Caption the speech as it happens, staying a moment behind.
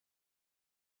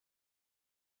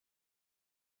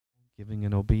giving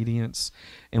and obedience.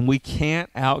 And we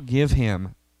can't outgive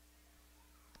him.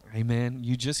 Amen.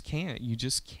 You just can't. You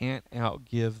just can't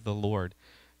outgive the Lord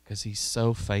because he's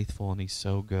so faithful and he's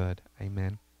so good.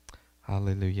 Amen.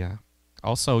 Hallelujah.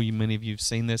 Also, many of you have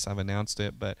seen this. I've announced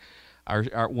it, but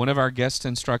one of our guest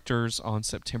instructors on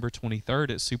September 23rd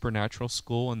at Supernatural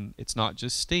School, and it's not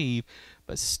just Steve,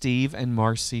 but Steve and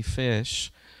Marcy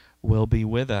Fish will be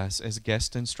with us as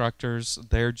guest instructors.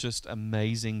 They're just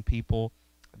amazing people.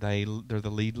 They're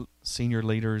the senior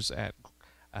leaders at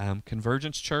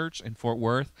Convergence Church in Fort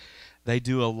Worth. They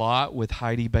do a lot with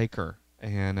Heidi Baker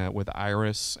and with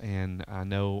Iris, and I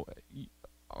know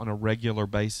on a regular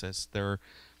basis they're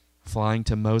flying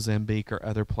to Mozambique or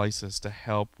other places to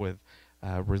help with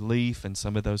relief and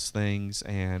some of those things.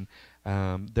 And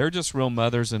they're just real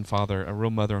mother and father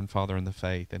in the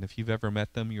faith. And if you've ever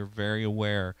met them, you're very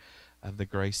aware of the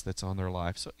grace that's on their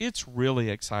life. So it's really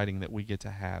exciting that we get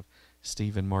to have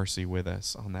Steve and Marcy with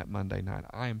us on that Monday night.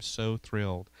 I am so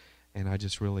thrilled, and I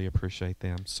just really appreciate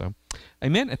them. So,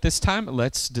 amen. At this time,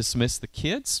 let's dismiss the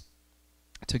kids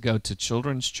to go to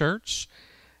Children's Church.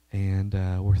 And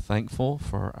we're thankful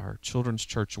for our Children's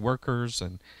Church workers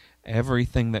and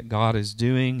everything that God is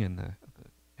doing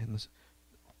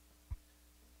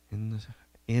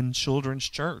in Children's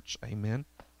Church. Amen.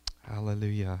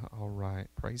 Hallelujah. All right.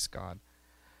 Praise God.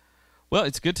 Well,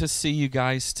 it's good to see you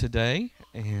guys today,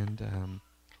 and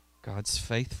God's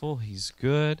faithful. He's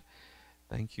good.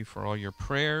 Thank you for all your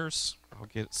prayers. I'll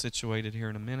get situated here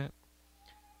in a minute.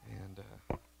 And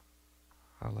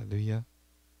hallelujah.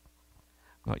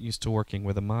 Not used to working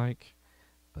with a mic,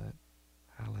 but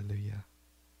hallelujah.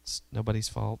 It's nobody's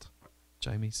fault.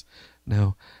 Jamie's?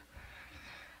 No.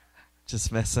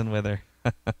 Just messing with her.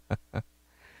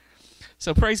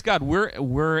 So praise God.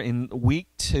 We're in week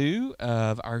 2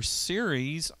 of our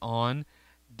series on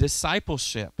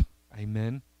discipleship.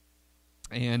 Amen.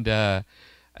 And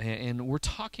we're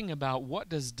talking about what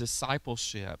does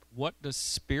discipleship, what does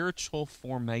spiritual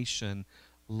formation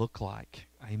look like.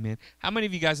 Amen. How many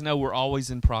of you guys know we're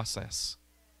always in process?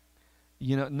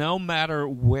 You know, no matter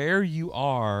where you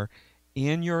are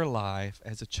in your life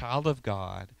as a child of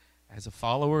God, as a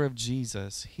follower of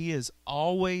Jesus, he is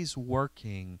always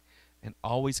working and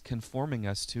always conforming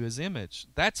us to his image.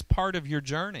 That's part of your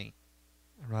journey,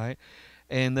 right?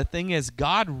 And the thing is,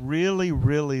 God really,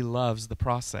 really loves the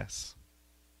process.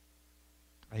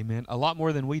 Amen. A lot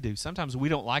more than we do. Sometimes we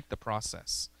don't like the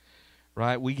process.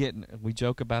 Right, we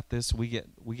joke about this. We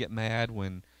get mad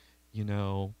when,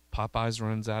 Popeyes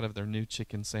runs out of their new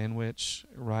chicken sandwich,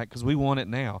 right? Because we want it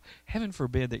now. Heaven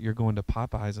forbid that you're going to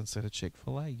Popeyes instead of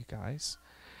Chick-fil-A, you guys.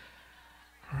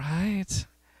 Right?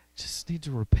 Just need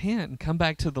to repent and come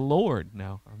back to the Lord.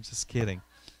 No, I'm just kidding.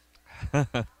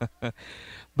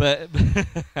 but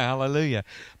hallelujah.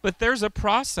 But there's a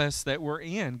process that we're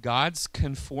in. God's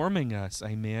conforming us.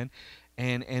 Amen.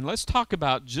 And let's talk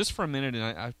about just for a minute, and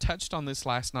I touched on this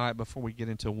last night before we get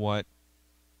into what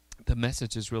the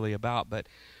message is really about, but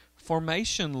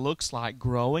formation looks like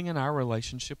growing in our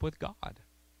relationship with God,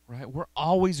 right? We're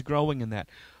always growing in that.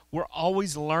 We're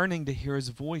always learning to hear his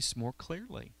voice more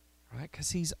clearly, right?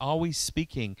 Because he's always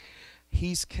speaking.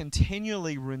 He's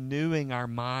continually renewing our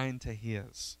mind to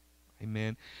his.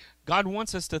 Amen. God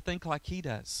wants us to think like he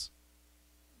does.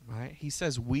 Right? He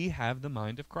says we have the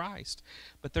mind of Christ.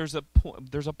 But there's a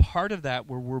part of that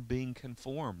where we're being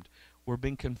conformed. We're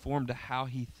being conformed to how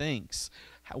he thinks,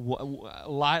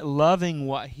 loving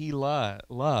what he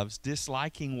loves,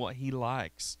 disliking what he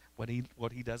likes, what he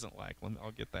doesn't like. I'll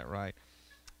get that right.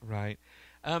 Right.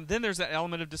 Then there's that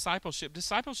element of discipleship.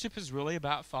 Discipleship is really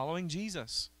about following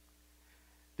Jesus.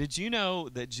 Did you know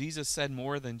that Jesus said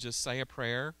more than just say a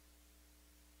prayer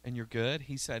and you're good?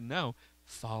 He said, no,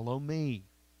 follow me.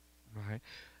 Right?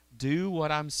 Do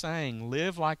what I'm saying.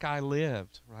 Live like I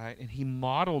lived. Right? And he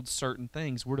modeled certain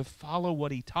things. We're to follow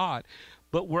what he taught,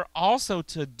 but we're also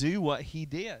to do what he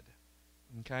did.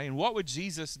 Okay? And what would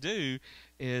Jesus do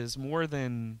is more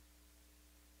than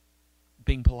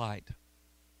being polite.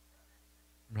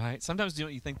 Right? Sometimes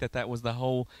don't you think that was that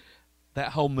whole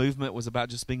movement was about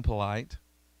just being polite?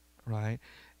 Right?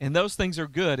 And those things are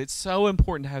good. It's so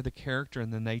important to have the character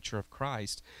and the nature of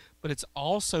Christ, but it's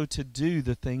also to do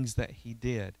the things that he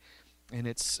did.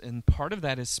 And part of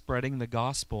that is spreading the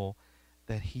gospel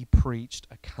that he preached,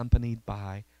 accompanied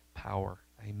by power.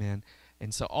 Amen.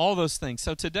 And so all those things.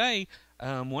 So today,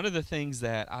 one of the things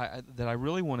that I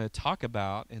really want to talk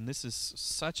about, and this is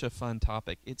such a fun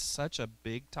topic. It's such a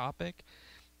big topic,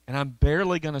 and I'm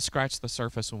barely going to scratch the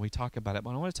surface when we talk about it,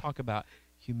 but I want to talk about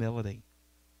humility.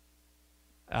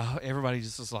 Everybody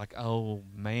just was like, oh,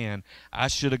 man, I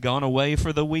should have gone away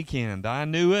for the weekend. I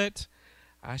knew it.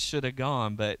 I should have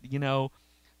gone. But,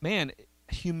 man,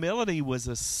 humility was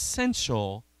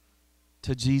essential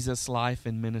to Jesus' life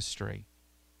and ministry.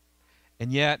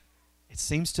 And yet, it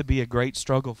seems to be a great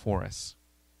struggle for us,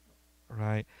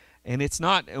 right? And it's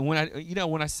not,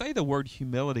 when I say the word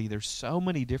humility, there's so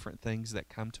many different things that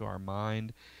come to our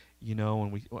mind,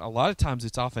 and a lot of times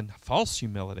it's often false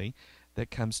humility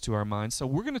that comes to our mind. So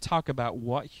we're going to talk about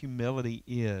what humility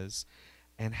is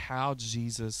and how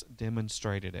Jesus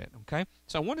demonstrated it, okay?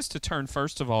 So I want us to turn,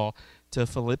 first of all, to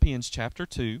Philippians chapter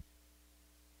 2.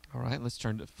 All right, let's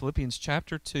turn to Philippians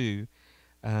chapter 2.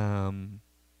 And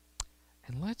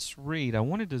let's read. I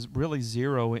wanted to really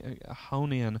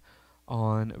hone in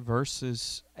on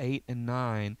verses 8 and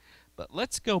 9. But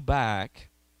let's go back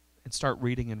and start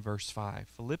reading in verse 5.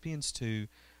 Philippians 2,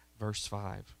 verse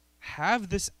 5. Have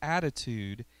this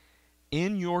attitude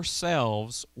in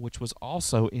yourselves, which was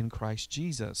also in Christ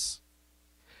Jesus,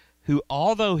 who,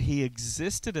 although he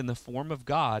existed in the form of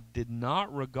God, did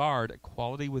not regard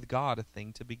equality with God a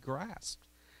thing to be grasped.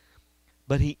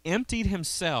 But he emptied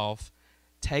himself,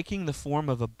 taking the form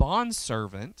of a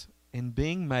bondservant and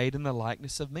being made in the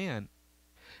likeness of men.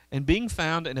 And being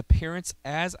found in appearance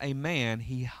as a man,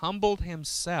 he humbled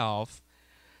himself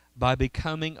by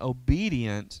becoming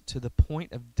obedient to the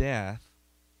point of death,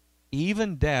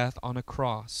 even death on a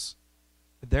cross.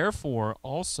 Therefore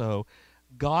also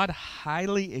God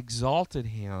highly exalted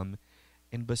him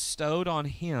and bestowed on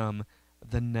him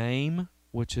the name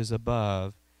which is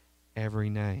above every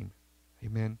name.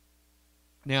 Amen.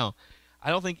 Now, I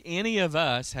don't think any of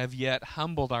us have yet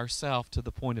humbled ourselves to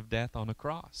the point of death on a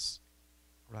cross,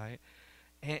 right?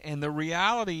 And the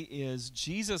reality is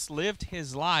Jesus lived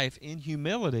his life in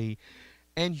humility.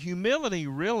 And humility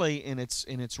really in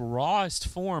its rawest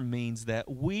form means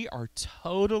that we are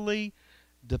totally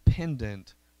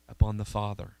dependent upon the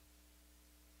Father.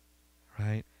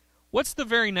 Right? What's the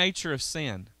very nature of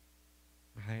sin?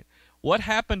 Right? What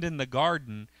happened in the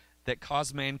garden that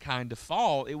caused mankind to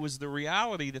fall? It was the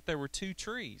reality that there were two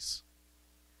trees.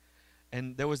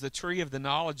 And there was the tree of the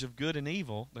knowledge of good and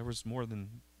evil. There was more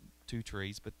than two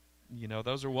trees, but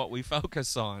those are what we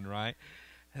focus on, right?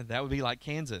 That would be like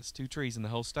Kansas, 2 trees in the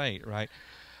whole state, right?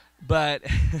 But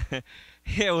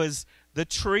it was the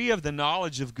tree of the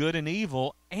knowledge of good and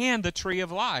evil and the tree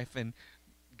of life. And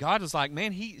God was like,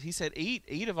 man, he said,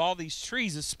 eat of all these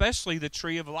trees, especially the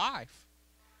tree of life.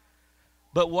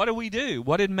 But what do we do?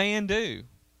 What did man do?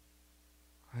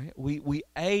 Right? We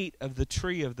ate of the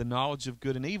tree of the knowledge of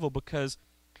good and evil because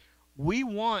we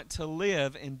want to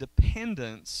live in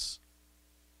dependence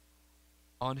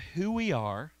on who we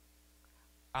are,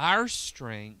 our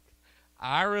strength,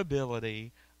 our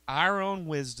ability, our own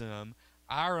wisdom,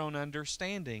 our own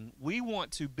understanding. We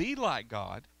want to be like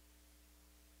God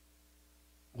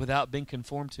without being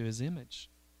conformed to his image,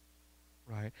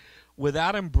 right?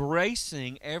 Without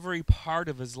embracing every part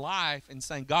of his life and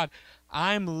saying, God,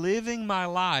 I'm living my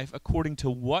life according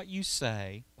to what you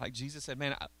say. Like Jesus said,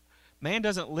 man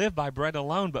doesn't live by bread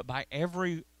alone, but by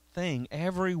everything,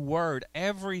 every word,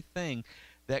 everything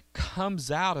that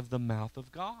comes out of the mouth of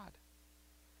God.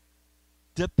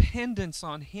 Dependence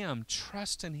on him,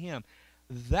 trust in him.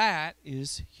 That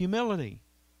is humility.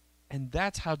 And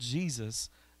that's how Jesus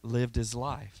lived his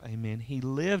life. Amen. He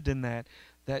lived in that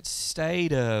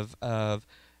state of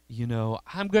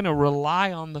I'm going to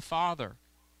rely on the Father.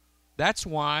 That's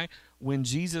why when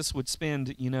Jesus would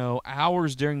spend,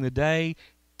 hours during the day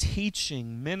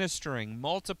teaching, ministering,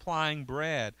 multiplying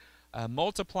bread,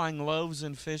 multiplying loaves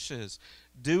and fishes,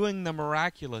 doing the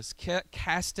miraculous,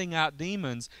 casting out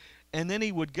demons, and then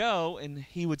he would go and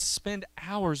he would spend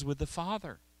hours with the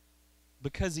Father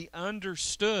because he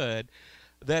understood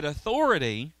that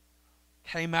authority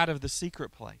came out of the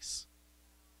secret place.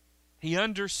 He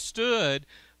understood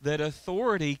that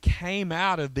authority came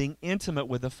out of being intimate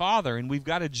with the Father. And we've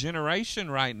got a generation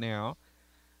right now,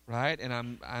 right?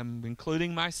 And I'm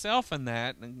including myself in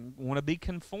that and want to be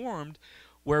conformed,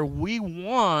 where we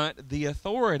want the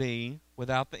authority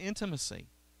without the intimacy.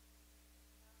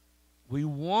 We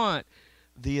want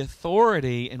the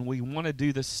authority and we want to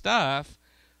do the stuff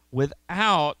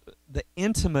without the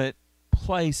intimate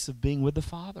place of being with the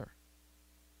Father.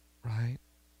 Right?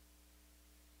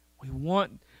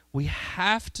 We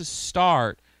have to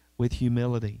start with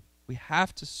humility. We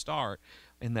have to start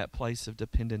in that place of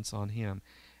dependence on him.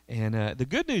 And the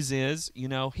good news is,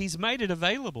 he's made it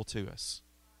available to us.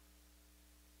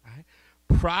 Right?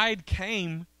 Pride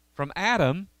came from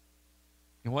Adam.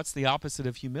 And what's the opposite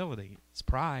of humility? It's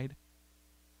pride.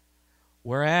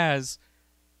 Whereas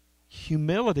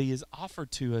humility is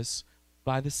offered to us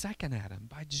by the second Adam,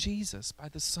 by Jesus, by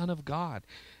the Son of God.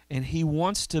 And he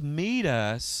wants to meet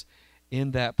us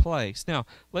in that place. Now,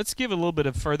 let's give a little bit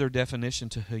of further definition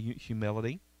to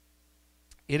humility.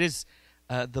 It is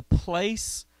the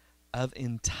place of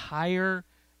entire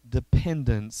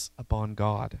dependence upon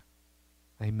God.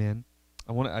 Amen.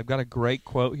 I've got a great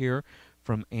quote here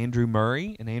from Andrew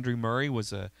Murray, and Andrew Murray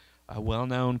was a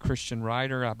well-known Christian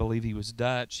writer. I believe he was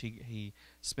Dutch. He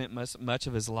spent much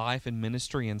of his life in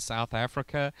ministry in South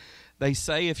Africa. They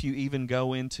say if you even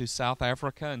go into South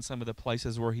Africa and some of the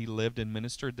places where he lived and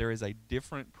ministered, there is a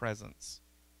different presence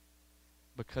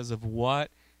because of what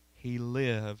he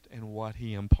lived and what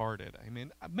he imparted.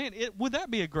 Amen. Man, would that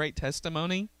be a great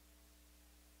testimony?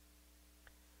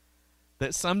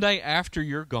 That someday after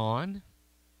you're gone,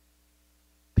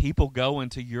 people go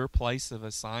into your place of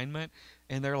assignment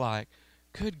and they're like,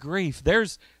 good grief,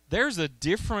 there's a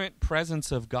different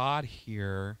presence of God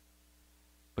here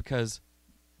because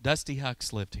Dusty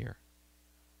Hucks lived here.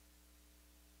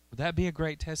 Would that be a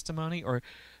great testimony? Or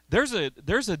there's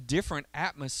a different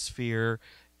atmosphere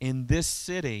in this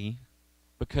city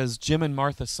because Jim and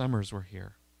Martha Summers were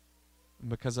here and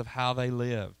because of how they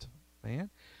lived. Man,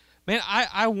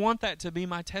 I want that to be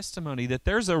my testimony, that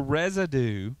there's a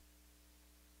residue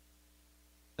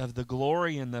of the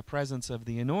glory and the presence of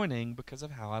the anointing because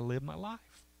of how I live my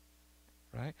life,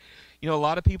 right? You know, a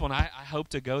lot of people, and I hope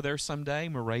to go there someday,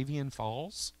 Moravian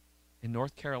Falls in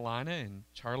North Carolina, and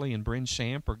Charlie and Bryn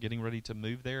Champ are getting ready to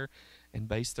move there and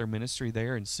base their ministry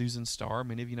there, and Susan Starr,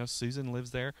 many of you know Susan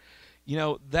lives there. You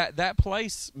know, that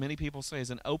place, many people say,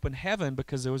 is an open heaven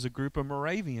because there was a group of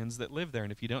Moravians that lived there.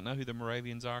 And if you don't know who the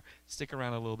Moravians are, stick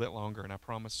around a little bit longer, and I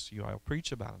promise you I'll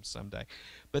preach about them someday.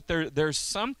 But there's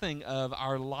something of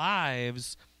our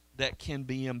lives that can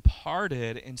be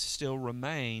imparted and still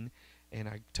remain. And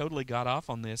I totally got off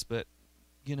on this, but,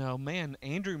 you know, man,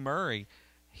 Andrew Murray,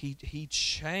 he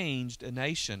changed a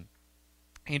nation.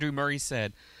 Andrew Murray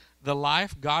said, "The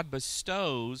life God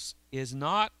bestows is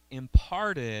not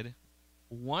imparted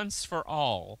once for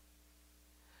all,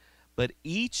 but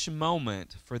each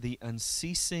moment for the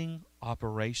unceasing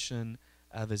operation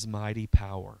of his mighty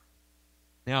power."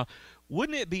 Now,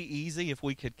 wouldn't it be easy if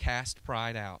we could cast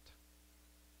pride out?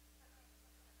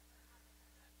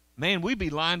 Man, we'd be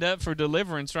lined up for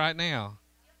deliverance right now,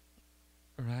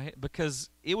 right? Because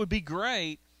it would be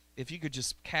great if you could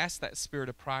just cast that spirit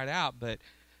of pride out, but,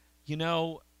 you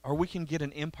know, or we can get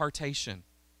an impartation.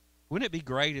 Wouldn't it be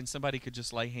great if somebody could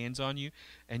just lay hands on you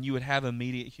and you would have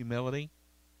immediate humility?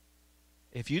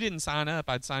 If you didn't sign up,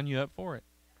 I'd sign you up for it.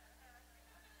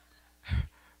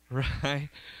 Right?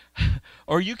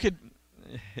 Or you could,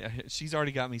 she's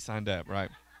already got me signed up, right?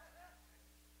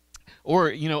 Or,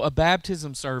 you know, a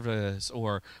baptism service,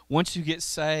 or once you get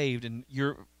saved and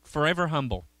you're forever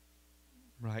humble,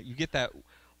 right? You get that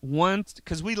once,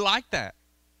 because we like that.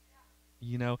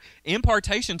 You know,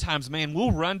 impartation times, man,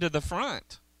 we'll run to the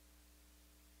front.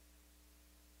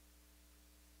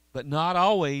 But not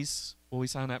always will we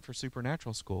sign up for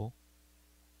supernatural school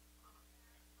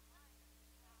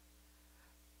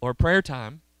or prayer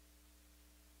time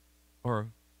or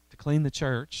to clean the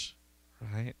church,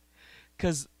 right?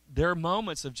 Because there are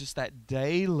moments of just that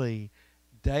daily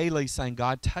saying,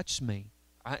 God, touch me.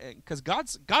 Because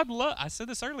I said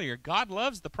this earlier, God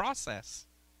loves the process.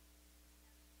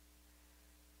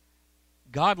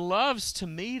 God loves to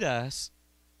meet us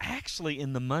actually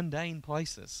in the mundane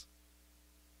places.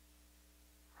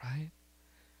 Right?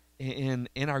 In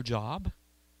our job,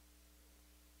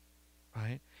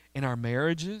 right? In our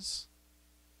marriages,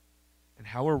 and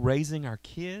how we're raising our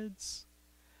kids.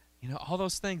 You know, all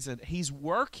those things. And he's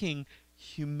working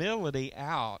humility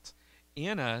out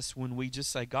in us when we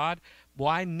just say, God, well,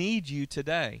 I need you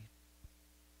today.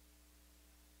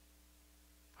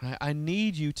 I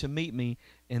need you to meet me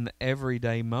in the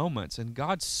everyday moments. And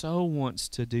God so wants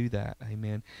to do that,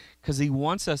 amen, because he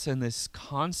wants us in this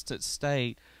constant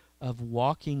state of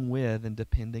walking with and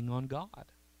depending on God.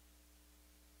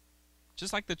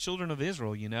 Just like the children of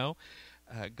Israel, you know.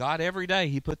 God, every day,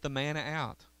 he put the manna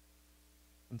out.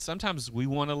 And sometimes we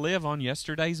want to live on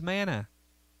yesterday's manna.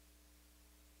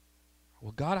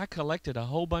 Well, God, I collected a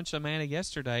whole bunch of manna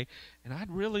yesterday, and I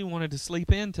really wanted to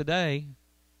sleep in today.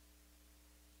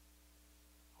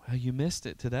 Well, you missed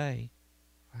it today.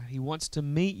 He wants to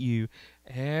meet you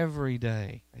every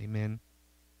day. Amen.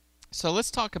 So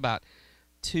let's talk about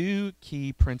two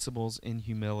key principles in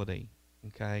humility.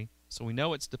 Okay? So we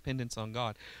know it's dependence on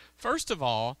God. First of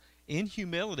all, in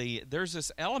humility, there's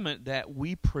this element that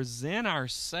we present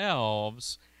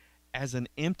ourselves as an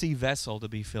empty vessel to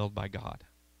be filled by God.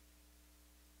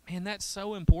 Man, that's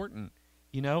so important.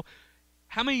 You know,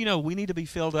 how many of you know we need to be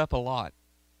filled up a lot?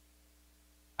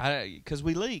 Because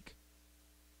we leak.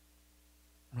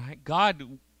 Right?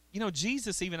 God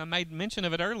Jesus, even I made mention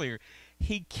of it earlier,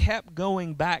 he kept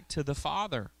going back to the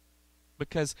Father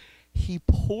because he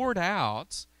poured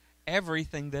out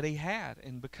everything that he had.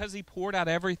 And because he poured out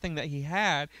everything that he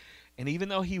had, and even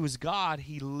though he was God,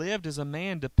 he lived as a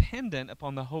man dependent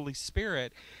upon the Holy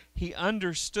Spirit. He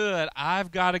understood,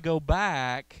 I've got to go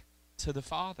back to the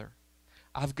Father.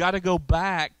 I've got to go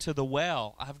back to the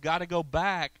well. I've got to go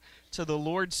back to the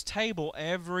Lord's table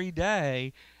every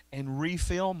day and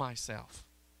refill myself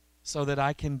so that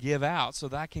I can give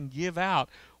out,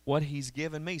 what he's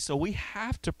given me. So we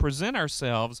have to present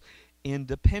ourselves in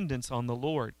dependence on the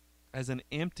Lord as an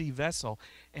empty vessel.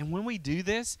 And when we do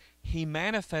this, he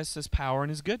manifests his power and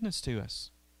his goodness to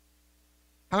us.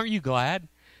 Aren't you glad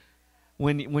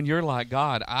when you're like,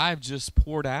 God, I've just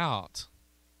poured out,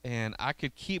 and I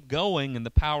could keep going in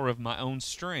the power of my own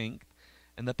strength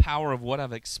and the power of what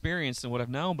I've experienced and what I've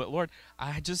known, but Lord,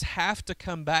 I just have to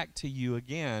come back to you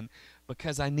again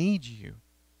because I need you.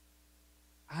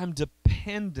 I'm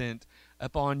dependent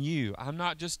upon you. I'm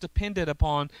not just dependent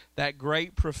upon that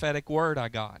great prophetic word I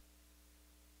got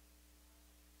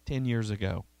 10 years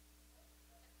ago.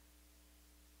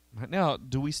 Now,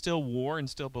 do we still war and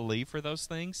still believe for those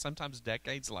things, sometimes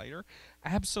decades later?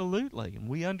 Absolutely. And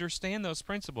we understand those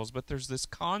principles, but there's this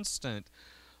constant,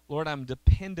 Lord, I'm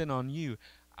dependent on you.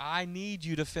 I need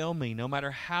you to fill me no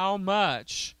matter how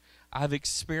much I've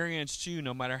experienced you,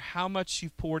 no matter how much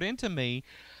you've poured into me,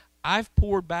 I've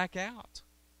poured back out.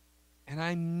 And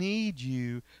I need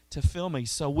you to fill me.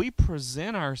 So we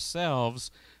present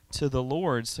ourselves to the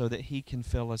Lord so that he can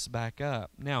fill us back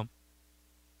up. Now,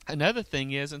 another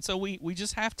thing is, and so we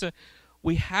just have to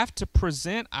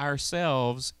present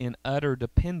ourselves in utter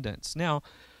dependence. Now,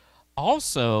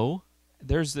 also,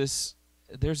 there's this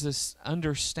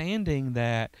understanding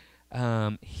that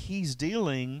he's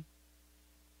dealing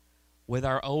with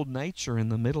our old nature in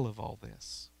the middle of all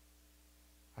this.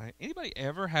 Right? Anybody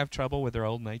ever have trouble with their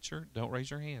old nature? Don't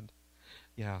raise your hand.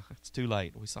 Yeah, it's too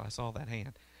late. I saw that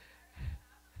hand.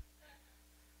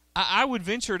 I would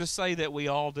venture to say that we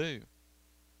all do.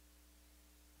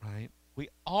 Right? We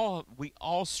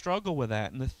all struggle with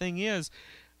that. And the thing is,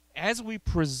 as we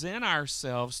present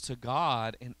ourselves to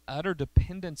God in utter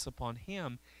dependence upon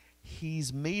him,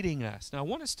 he's meeting us. Now I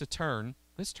want us to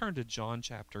let's turn to John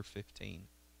chapter 15.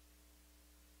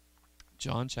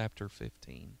 John chapter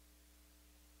 15.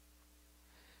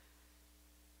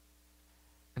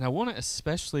 And I want to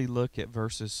especially look at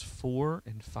verses 4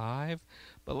 and 5,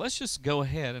 but let's just go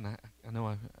ahead, and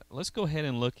let's go ahead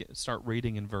and start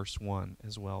reading in verse 1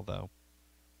 as well, though.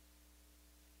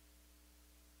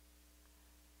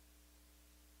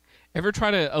 Ever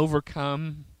try to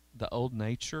overcome the old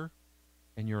nature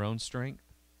in your own strength?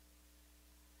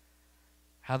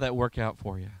 How'd that work out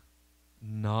for you?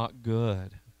 Not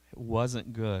good. It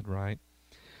wasn't good, right?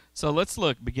 So let's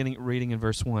look, reading in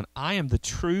verse 1. I am the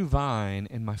true vine,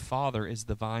 and my Father is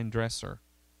the vine dresser.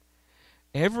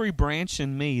 Every branch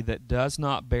in me that does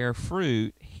not bear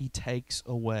fruit, he takes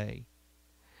away.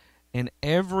 And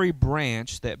every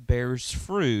branch that bears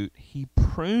fruit, he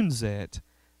prunes it,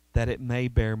 that it may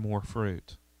bear more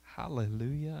fruit.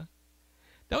 Hallelujah.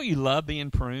 Don't you love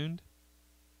being pruned?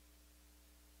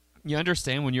 You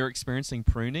understand when you're experiencing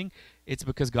pruning, it's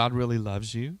because God really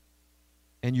loves you.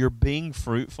 And you're being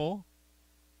fruitful,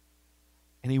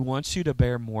 and he wants you to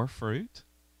bear more fruit.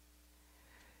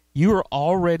 You are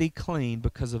already clean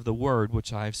because of the word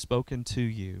which I have spoken to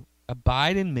you.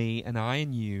 Abide in me, and I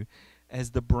in you,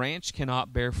 as the branch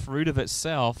cannot bear fruit of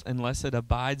itself unless it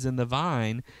abides in the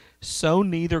vine, so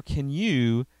neither can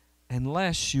you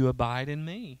unless you abide in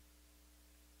me.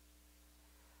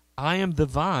 I am the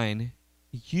vine,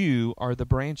 you are the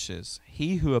branches.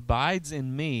 He who abides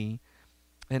in me,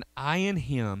 and I in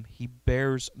him, he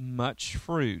bears much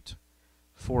fruit,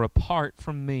 for apart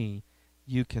from me,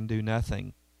 you can do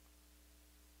nothing.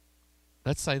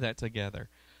 Let's say that together.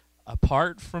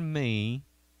 Apart from me,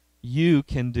 you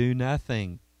can do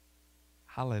nothing.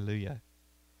 Hallelujah.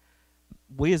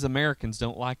 We as Americans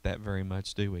don't like that very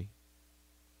much, do we?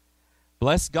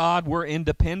 Bless God, we're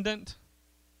independent,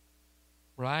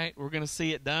 right? We're going to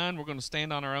see it done. We're going to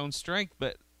stand on our own strength.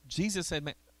 But Jesus said,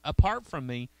 man, apart from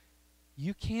me,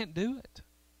 you can't do it.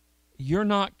 You're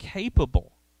not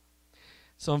capable.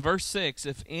 So in verse 6,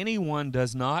 if anyone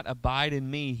does not abide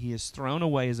in me, he is thrown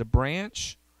away as a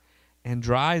branch and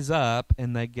dries up,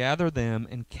 and they gather them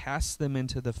and cast them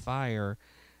into the fire,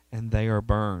 and they are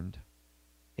burned.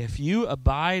 If you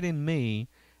abide in me,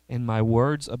 and my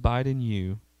words abide in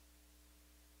you,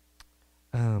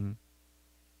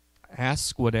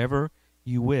 ask whatever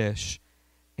you wish,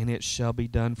 and it shall be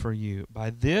done for you. By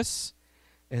this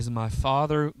is my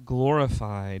Father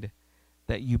glorified,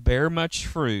 that you bear much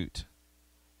fruit,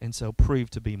 and so prove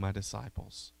to be my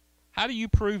disciples. How do you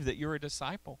prove that you're a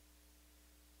disciple?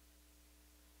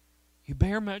 You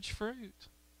bear much fruit.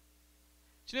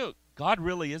 Do you know, God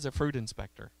really is a fruit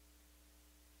inspector.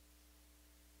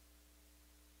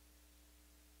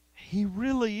 He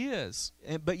really is.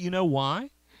 But you know why?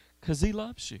 Because he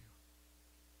loves you.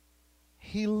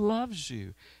 He loves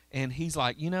you. And he's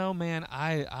like, you know, man,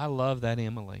 I love that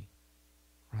Emily.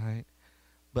 Right?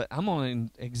 But I'm going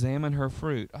to examine her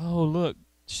fruit. Oh, look,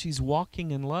 she's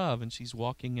walking in love and she's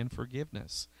walking in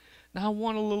forgiveness. Now I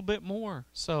want a little bit more.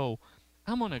 So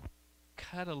I'm going to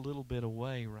cut a little bit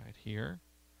away right here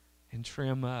and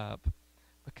trim up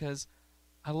because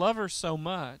I love her so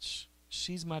much.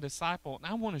 She's my disciple, and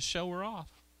I want to show her off.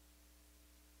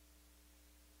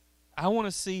 I want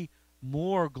to see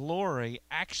more glory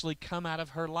actually come out of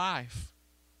her life.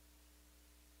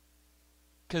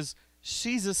 Because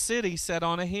she's a city set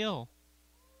on a hill.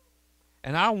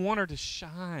 And I want her to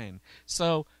shine.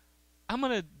 So I'm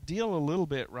going to deal a little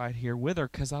bit right here with her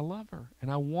because I love her. And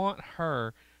I want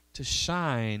her to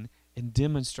shine and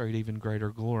demonstrate even greater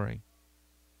glory.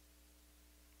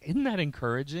 Isn't that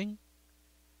encouraging?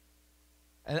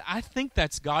 And I think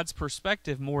that's God's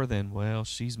perspective more than, well,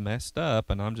 she's messed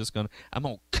up and I'm going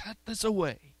to cut this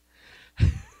away.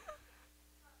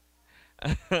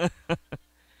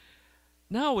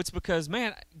 No, it's because,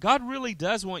 man, God really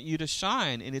does want you to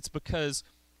shine, and it's because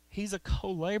he's a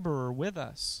co-laborer with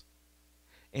us.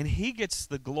 And he gets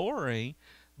the glory,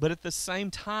 but at the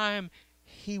same time,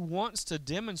 he wants to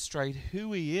demonstrate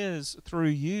who he is through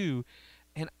you.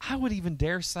 And I would even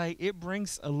dare say it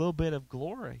brings a little bit of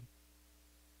glory.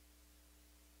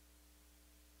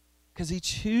 Because he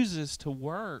chooses to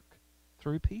work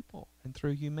through people and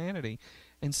through humanity.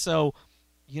 And so,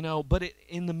 you know, but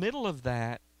in the middle of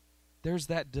that, there's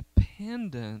that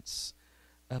dependence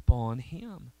upon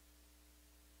him.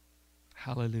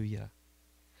 Hallelujah.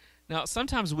 Now,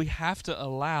 sometimes we have to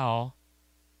allow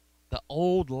the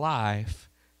old life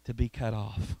to be cut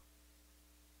off.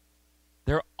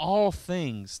 They're all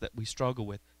things that we struggle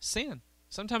with. Sin.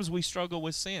 Sometimes we struggle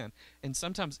with sin. And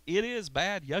sometimes it is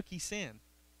bad, yucky sin.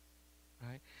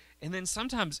 Right? And then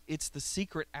sometimes it's the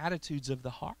secret attitudes of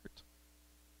the heart.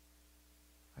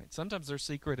 Right? Sometimes they're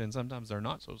secret and sometimes they're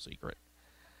not so secret.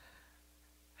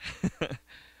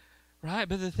 Right?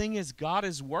 But the thing is, God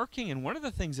is working, and one of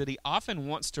the things that he often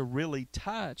wants to really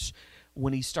touch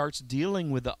when he starts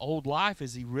dealing with the old life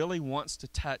is he really wants to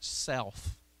touch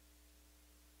self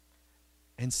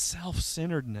and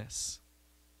self-centeredness.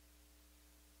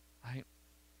 Right?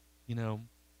 You know,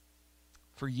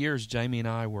 for years, Jamie and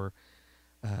I were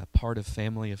part of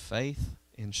Family of Faith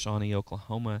in Shawnee,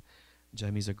 Oklahoma.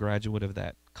 Jamie's a graduate of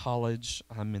that college.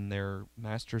 I'm in their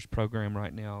master's program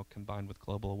right now, combined with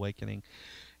Global Awakening.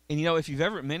 And, you know, if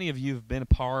many of you have been a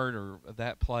part of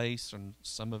that place and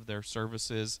some of their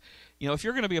services, you know, if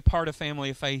you're going to be a part of Family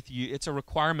of Faith, it's a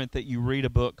requirement that you read a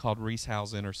book called Rees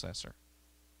Howell's Intercessor.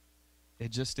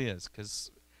 It just is,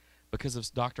 because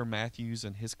of Dr. Matthews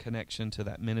and his connection to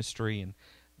that ministry and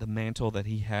the mantle that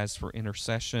he has for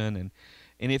intercession.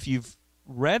 And if you've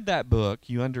read that book,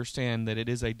 you understand that it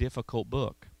is a difficult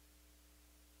book.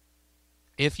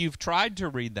 If you've tried to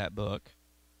read that book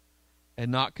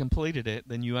and not completed it,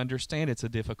 then you understand it's a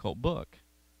difficult book,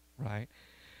 right?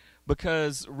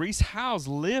 Because Rees Howells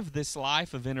lived this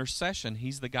life of intercession.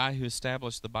 He's the guy who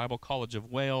established the Bible College of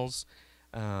Wales.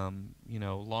 You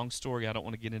know, long story, I don't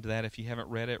want to get into that. If you haven't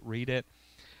read it, read it.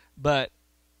 But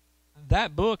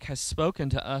that book has spoken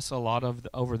to us a lot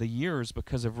over the years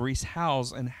because of Rees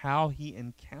Howells and how he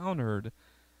encountered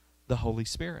the Holy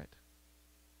Spirit.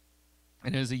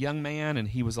 And as a young man, and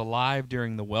he was alive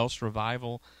during the Welsh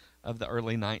revival of the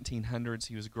early 1900s,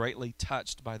 he was greatly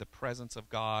touched by the presence of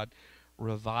God,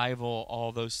 revival,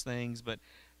 all those things. But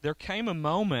there came a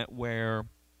moment where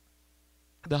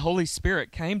the Holy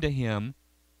Spirit came to him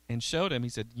and showed him, he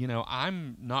said, you know,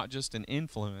 I'm not just an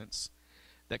influence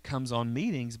that comes on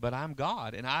meetings, but I'm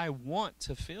God, and I want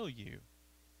to fill you.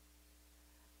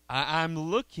 I'm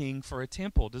looking for a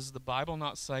temple. Does the Bible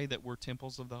not say that we're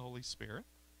temples of the Holy Spirit?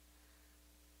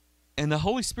 And the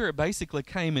Holy Spirit basically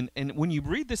came, and when you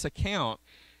read this account,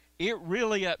 it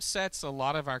really upsets a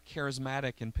lot of our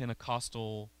charismatic and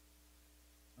Pentecostal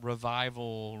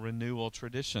revival, renewal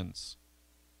traditions.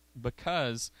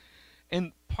 Because,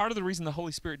 and part of the reason the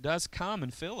Holy Spirit does come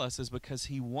and fill us is because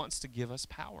he wants to give us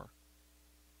power.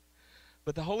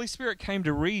 But the Holy Spirit came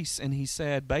to Rees and he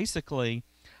said, basically,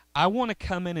 I want to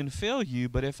come in and fill you,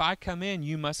 but if I come in,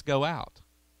 you must go out.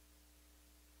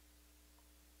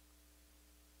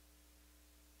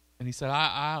 And he said,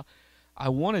 I I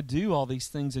want to do all these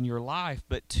things in your life,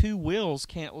 but two wills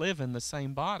can't live in the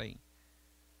same body.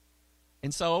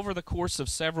 And so over the course of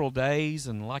several days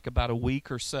and like about a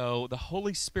week or so, the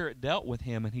Holy Spirit dealt with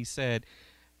him, and he said,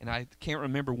 and I can't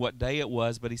remember what day it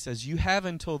was, but he says, you have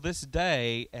until this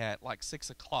day at like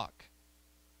 6 o'clock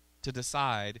to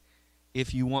decide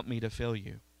if you want me to fill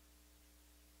you.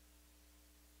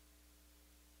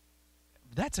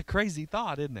 That's a crazy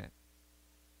thought, isn't it?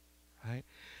 Right?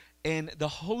 And the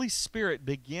Holy Spirit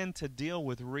began to deal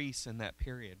with Reese in that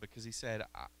period, because he said,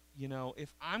 you know,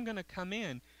 if I'm going to come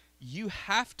in, you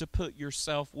have to put your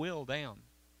self-will down.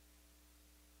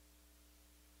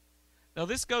 Now,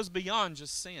 this goes beyond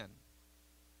just sin.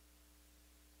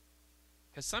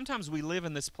 Because sometimes we live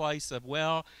in this place of,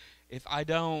 well, if I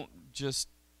don't just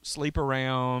sleep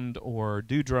around or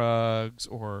do drugs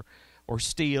or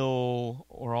steal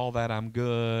or all that, I'm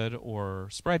good, or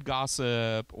spread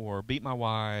gossip or beat my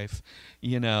wife,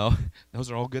 you know,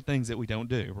 those are all good things that we don't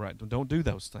do, right? Don't do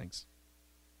those things.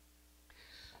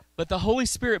 But the Holy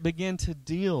Spirit began to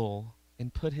deal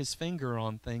and put his finger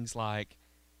on things like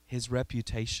his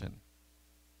reputation.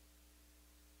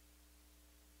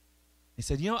 He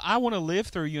said, you know, I want to live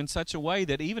through you in such a way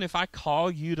that even if I call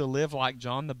you to live like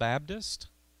John the Baptist,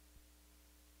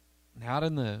 out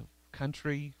in the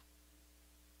country,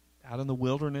 out in the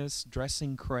wilderness,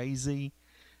 dressing crazy,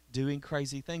 doing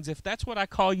crazy things, if that's what I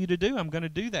call you to do, I'm going to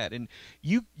do that. And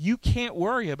you can't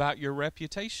worry about your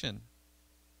reputation.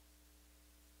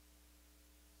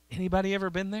 Anybody ever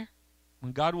been there?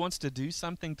 When God wants to do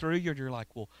something through you, you're like,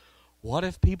 well, what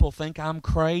if people think I'm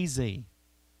crazy?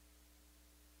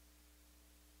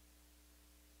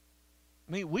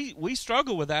 I mean, we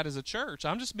struggle with that as a church.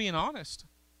 I'm just being honest.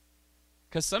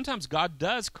 Because sometimes God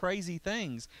does crazy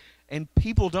things, and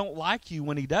people don't like you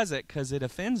when he does it because it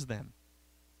offends them.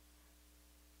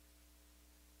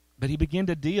 But he began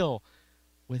to deal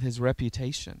with his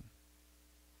reputation.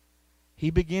 He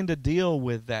began to deal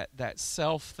with that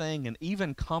self thing and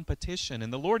even competition.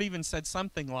 And the Lord even said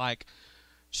something like,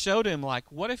 showed him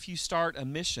like, what if you start a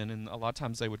mission? And a lot of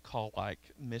times they would call like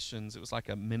missions, it was like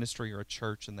a ministry or a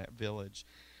church in that village.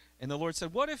 And the Lord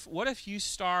said, what if you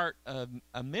start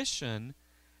a mission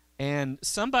and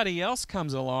somebody else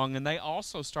comes along and they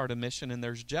also start a mission and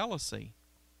there's jealousy?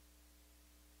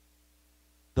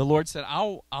 The Lord said,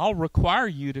 I'll require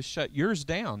you to shut yours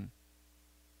down.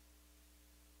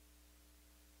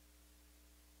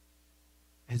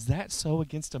 Is that so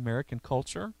against American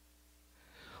culture?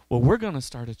 Well, we're going to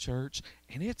start a church,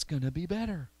 and it's going to be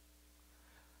better.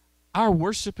 Our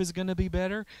worship is going to be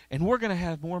better, and we're going to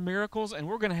have more miracles, and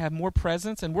we're going to have more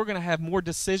presence, and we're going to have more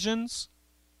decisions,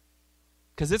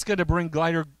 because it's going to bring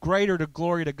greater to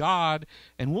glory to God,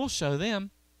 and we'll show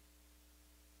them.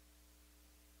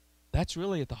 That's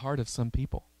really at the heart of some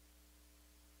people.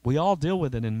 We all deal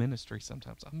with it in ministry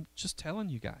sometimes. I'm just telling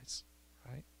you guys,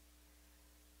 right?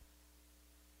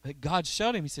 But God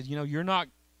showed him. He said, you know, you're not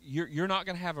going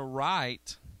to have a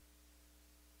right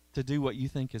to do what you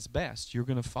think is best. You're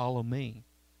going to follow me.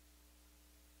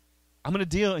 I'm going to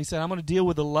deal, he said, I'm going to deal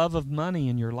with the love of money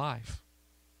in your life.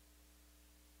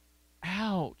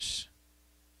 Ouch.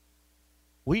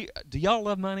 Do y'all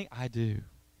love money? I do.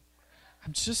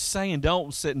 I'm just saying,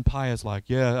 don't sit in pious like,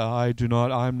 yeah,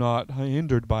 I'm not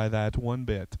hindered by that one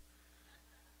bit.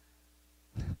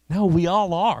 No, we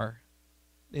all are.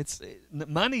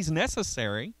 Money's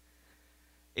necessary.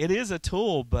 It is a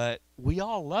tool, but we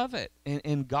all love it.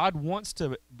 And God wants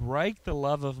to break the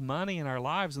love of money in our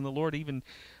lives. And the Lord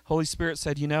Holy Spirit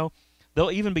said, you know,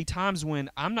 there'll even be times when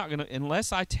I'm not going to,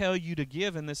 unless I tell you to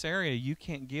give in this area, you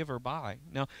can't give or buy.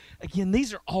 Now, again,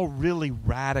 these are all really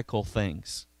radical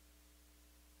things.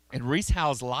 And Reese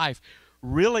Howe's life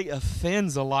really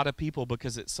offends a lot of people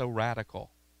because it's so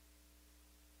radical.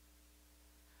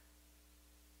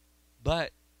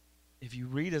 But if you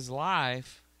read his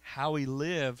life, how he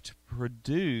lived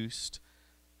produced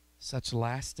such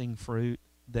lasting fruit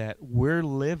that we're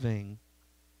living,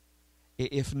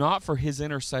 if not for his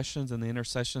intercessions and the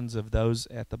intercessions of those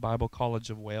at the Bible College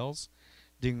of Wales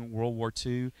during World War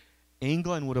II,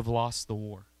 England would have lost the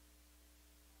war.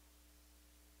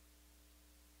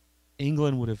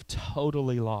 England would have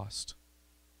totally lost,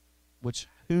 which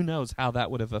who knows how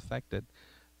that would have affected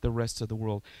the rest of the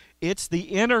world. It's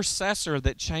the intercessor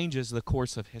that changes the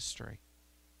course of history.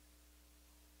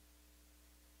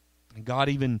 And God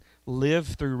even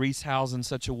lived through Reese Howes in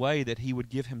such a way that he would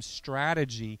give him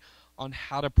strategy on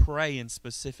how to pray in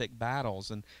specific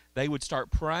battles. And they would start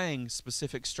praying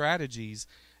specific strategies,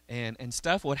 and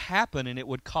stuff would happen, and it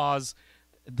would cause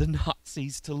the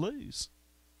Nazis to lose.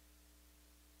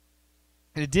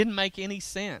 And it didn't make any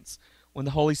sense. when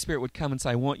the Holy Spirit would come and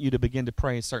say, I want you to begin to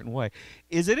pray a certain way.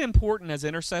 Is it important as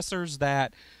intercessors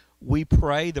that we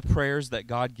pray the prayers that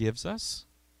God gives us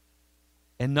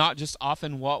and not just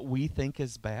often what we think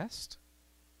is best?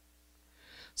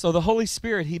 So the Holy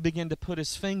Spirit, he began to put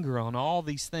his finger on all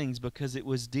these things because it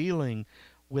was dealing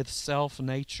with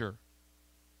self-nature.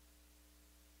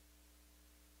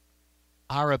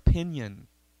 Our opinion.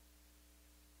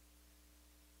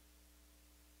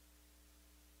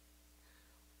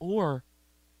 Or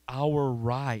our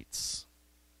rights.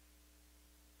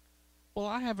 Well,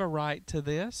 I have a right to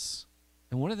this.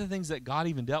 And one of the things that God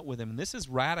even dealt with him, and this is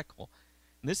radical,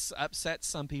 and this upsets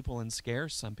some people and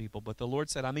scares some people, but the Lord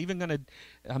said,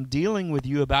 I'm dealing with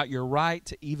you about your right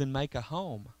to even make a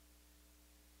home.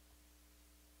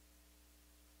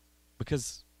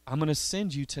 Because I'm going to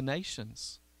send you to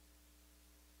nations.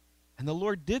 And the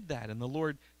Lord did that, and the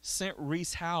Lord sent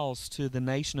Rees Howells to the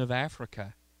nation of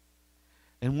Africa.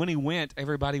 And when he went,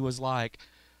 everybody was like,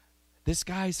 this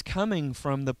guy's coming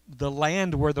from the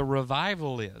land where the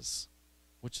revival is,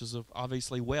 which is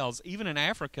obviously Wales. Even in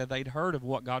Africa, they'd heard of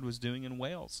what God was doing in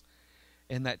Wales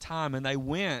in that time. And they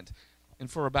went,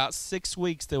 and for about 6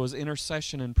 weeks, there was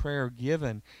intercession and prayer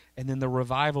given, and then the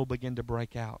revival began to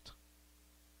break out.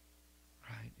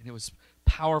 Right? And it was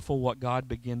powerful what God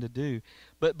began to do.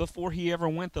 But before he ever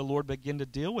went, the Lord began to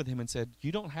deal with him and said,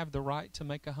 you don't have the right to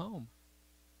make a home.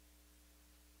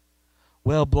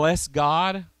 Well, bless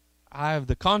God,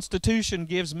 the Constitution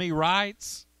gives me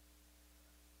rights.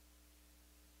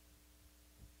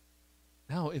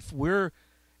 No, if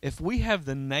we have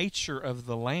the nature of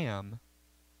the Lamb,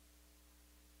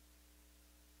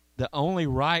 the only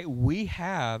right we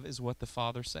have is what the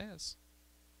Father says.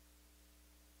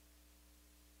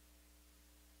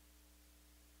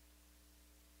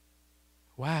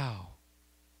 Wow.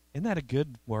 Isn't that a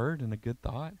good word and a good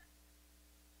thought?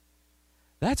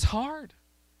 That's hard.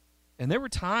 And there were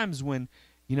times when,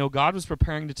 God was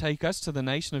preparing to take us to the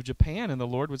nation of Japan, and the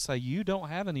Lord would say, you don't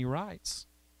have any rights.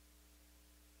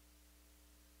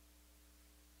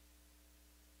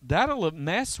 That'll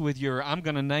mess with your, I'm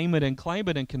going to name it and claim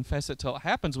it and confess it till it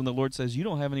happens, when the Lord says, you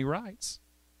don't have any rights.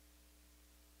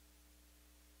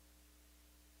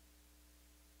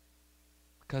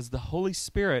 Because the Holy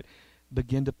Spirit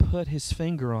began to put his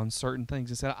finger on certain things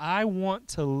and said, I want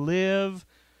to live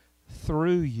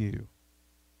through you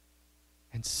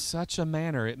in such a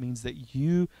manner. It means that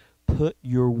you put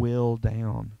your will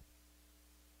down.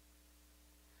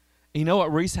 You know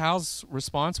what Rees Howells'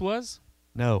 response was?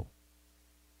 No.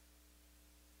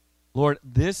 Lord,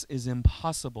 this is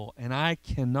impossible, and I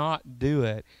cannot do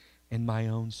it in my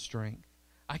own strength.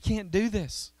 I can't do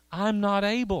this. I'm not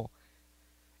able.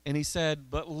 And he said,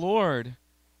 but Lord,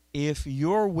 if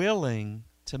you're willing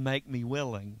to make me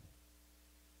willing,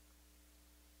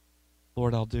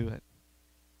 Lord, I'll do it.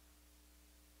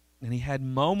 And he had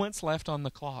moments left on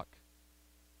the clock.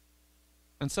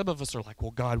 And some of us are like,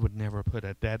 well, God would never put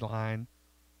a deadline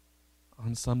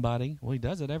on somebody. Well, he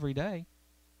does it every day.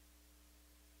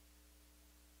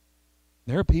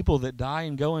 There are people that die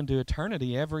and go into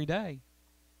eternity every day.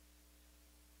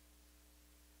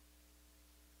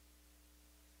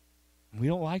 We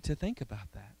don't like to think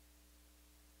about that.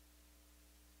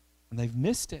 And they've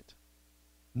missed it.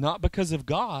 Not because of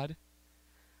God,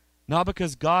 not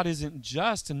because God isn't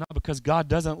just, and not because God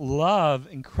doesn't love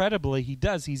incredibly. He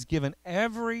does. He's given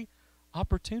every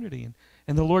opportunity.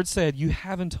 And the Lord said, you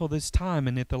have until this time.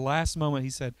 And at the last moment, he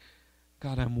said,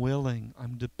 God, I'm willing.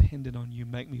 I'm dependent on you.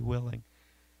 Make me willing.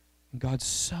 And God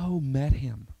so met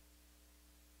him.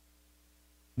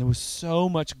 There was so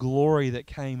much glory that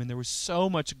came, and there was so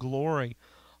much glory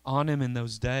on him in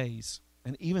those days,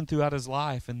 and even throughout his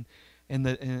life. And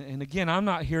again, I'm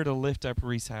not here to lift up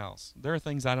Rees Howells. There are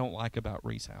things I don't like about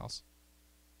Rees Howells.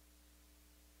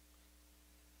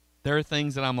 There are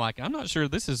things that I'm like, I'm not sure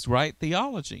this is right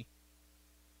theology.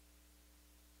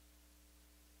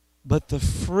 But the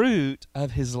fruit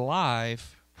of his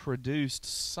life produced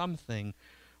something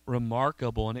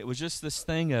remarkable, and it was just this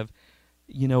thing of,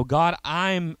 God,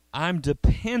 I'm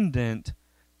dependent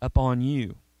upon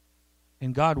you.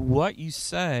 And God, what you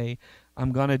say,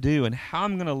 I'm going to do, and how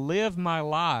I'm going to live my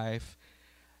life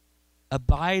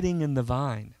abiding in the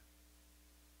vine.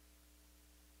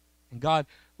 And God,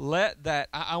 let that,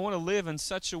 I want to live in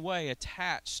such a way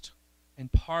attached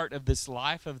and part of this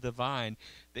life of the vine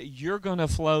that you're going to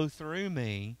flow through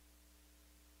me.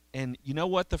 And you know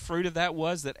what the fruit of that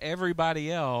was? That everybody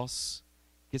else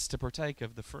gets to partake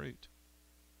of the fruit.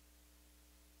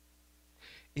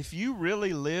 If you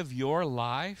really live your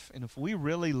life, and if we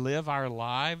really live our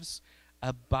lives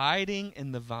abiding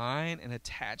in the vine and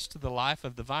attached to the life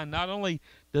of the vine, not only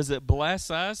does it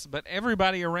bless us, but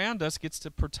everybody around us gets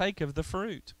to partake of the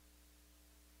fruit.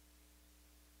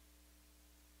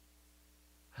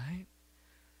 Right?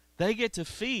 They get to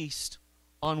feast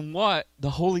on what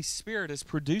the Holy Spirit is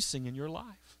producing in your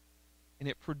life. And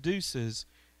it produces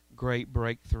great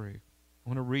breakthrough. I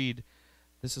want to read,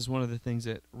 this is one of the things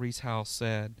that Rees Howells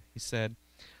said. He said,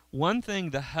 "One thing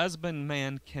the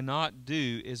husbandman cannot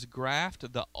do is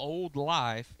graft the old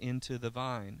life into the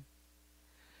vine.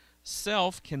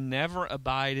 Self can never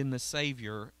abide in the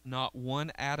Savior, not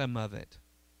one atom of it.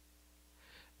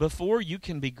 Before you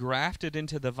can be grafted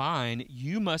into the vine,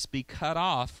 you must be cut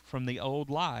off from the old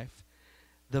life.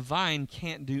 The vine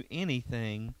can't do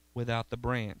anything without the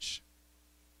branch."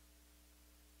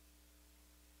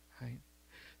 Right?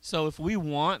 So if we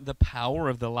want the power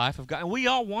of the life of God, and we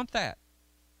all want that.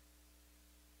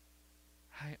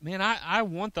 Right? Man, I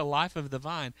want the life of the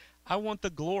vine. I want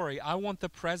the glory. I want the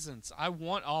presence. I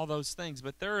want all those things.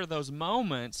 But there are those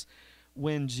moments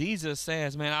when Jesus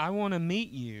says, man, I want to meet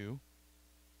you.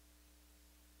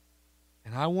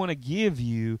 And I want to give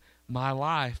you my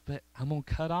life, but I'm going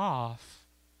to cut off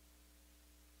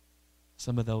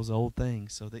some of those old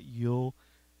things so that you'll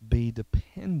be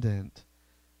dependent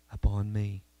upon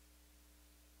me.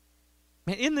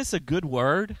 Man, isn't this a good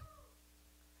word?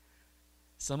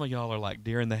 Some of y'all are like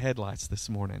deer in the headlights this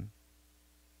morning.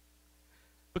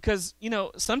 Because, you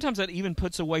know, sometimes that even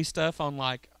puts away stuff on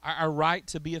like our right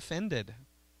to be offended.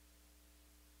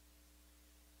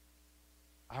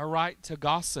 Our right to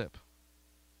gossip.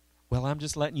 Well, I'm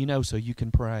just letting you know so you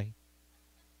can pray.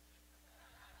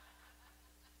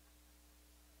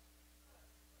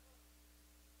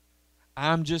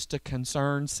 I'm just a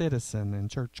concerned citizen and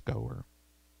churchgoer.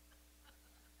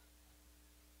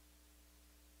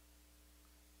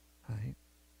 Right?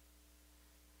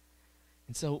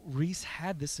 And so Rees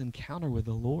had this encounter with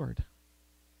the Lord.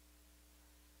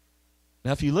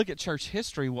 Now, if you look at church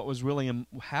history, what was really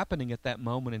happening at that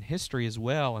moment in history as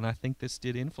well, and I think this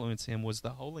did influence him, was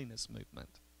the holiness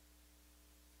movement.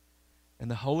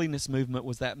 And the holiness movement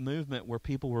was that movement where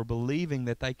people were believing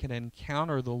that they could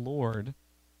encounter the Lord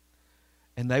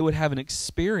and they would have an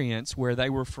experience where they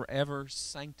were forever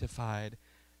sanctified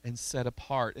and set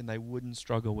apart and they wouldn't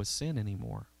struggle with sin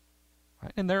anymore.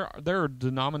 Right? And there are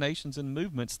denominations and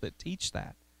movements that teach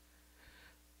that.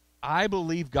 I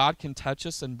believe God can touch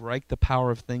us and break the power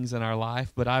of things in our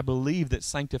life, but I believe that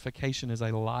sanctification is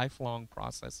a lifelong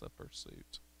process of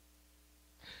pursuit.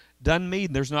 Doesn't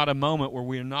mean there's not a moment where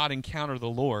we do not encounter the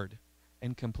Lord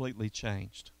and completely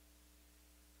changed.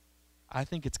 I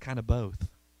think it's kind of both.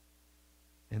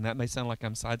 And that may sound like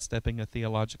I'm sidestepping a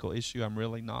theological issue. I'm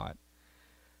really not.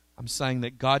 I'm saying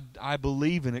that God, I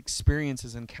believe in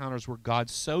experiences, encounters where God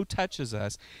so touches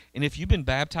us. And if you've been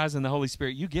baptized in the Holy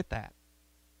Spirit, you get that.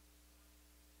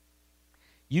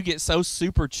 You get so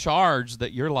supercharged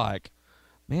that you're like,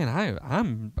 man,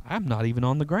 I'm not even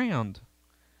on the ground.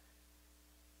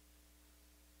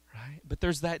 Right? But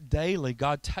there's that daily,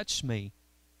 God, touch me.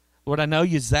 Lord, I know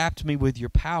you zapped me with your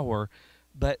power,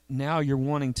 but now you're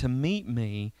wanting to meet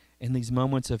me in these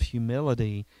moments of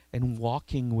humility and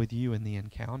walking with you in the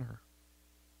encounter.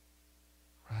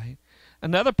 Right?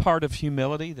 Another part of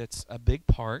humility that's a big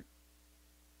part,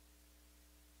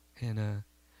 and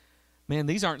man,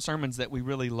 these aren't sermons that we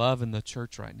really love in the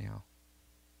church right now.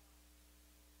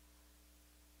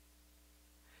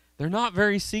 They're not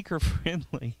very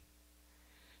seeker-friendly.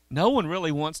 No one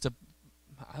really wants to,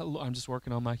 I'm just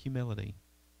working on my humility.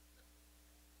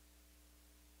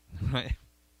 Right?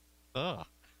 Ugh.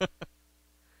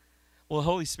 Well, the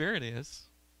Holy Spirit is.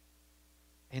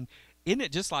 And isn't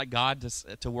it just like God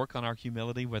to work on our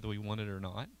humility whether we want it or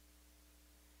not?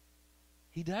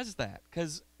 He does that.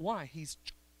 Because why?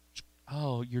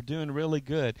 Oh, you're doing really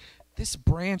good. This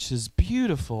branch is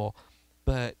beautiful,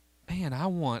 but man, I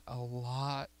want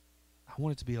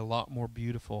it to be a lot more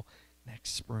beautiful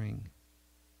next spring.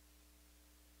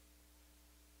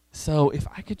 So if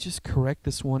I could just correct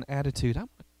this one attitude, I'm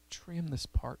going to trim this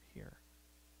part here.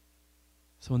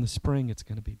 So in the spring, it's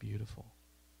going to be beautiful.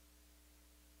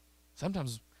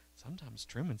 Sometimes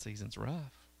trimming season's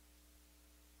rough.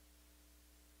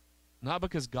 Not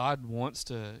because God wants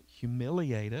to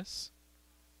humiliate us,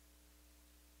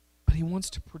 but he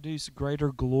wants to produce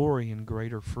greater glory and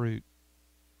greater fruit.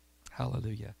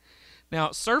 Hallelujah. Now,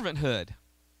 servanthood.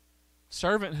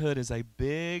 Servanthood is a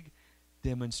big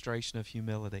demonstration of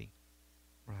humility,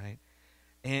 right?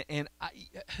 And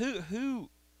who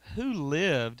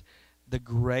lived the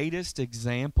greatest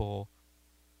example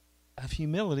of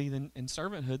humility and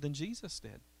servanthood than Jesus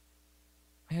did?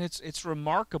 And it's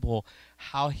remarkable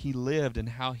how he lived and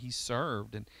how he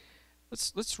served. And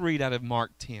let's read out of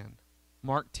Mark 10.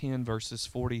 Mark 10 verses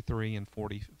 43 and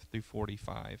 40 through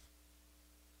 45.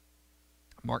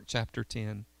 Mark chapter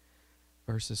 10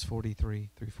 verses 43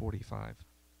 through 45.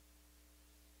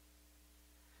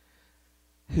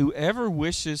 Whoever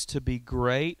wishes to be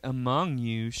great among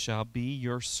you shall be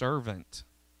your servant,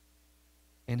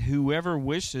 and whoever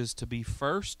wishes to be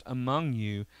first among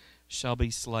you shall be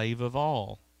slave of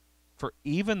all. For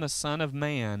even the Son of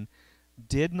Man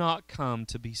did not come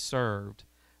to be served,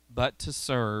 but to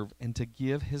serve and to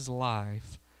give his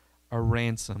life a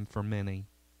ransom for many.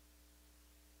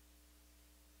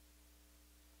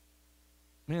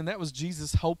 Man, that was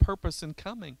Jesus' whole purpose in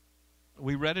coming.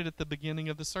 We read it at the beginning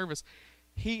of the service.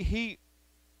 He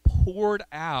poured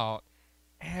out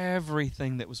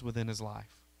everything that was within his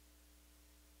life.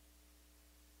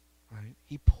 Right?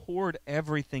 He poured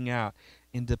everything out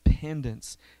in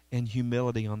dependence and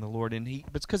humility on the Lord. And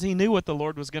it's because he knew what the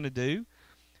Lord was going to do.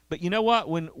 But you know what?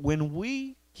 When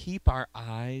we keep our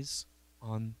eyes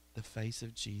on the face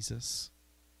of Jesus,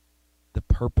 the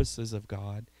purposes of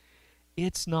God,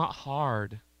 it's not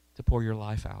hard to pour your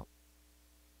life out.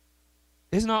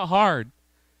 It's not hard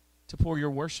to pour your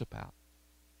worship out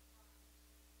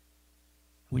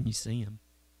when you see him.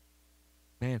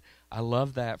 Man, I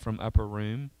love that from Upper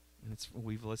Room.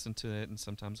 We've listened to it, and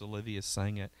sometimes Olivia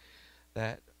sang it.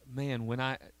 That, man, when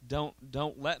I don't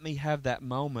let me have that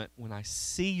moment when I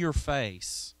see your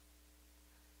face.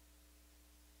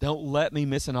 Don't let me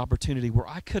miss an opportunity where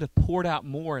I could have poured out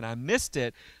more and I missed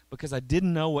it because I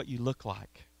didn't know what you look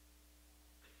like.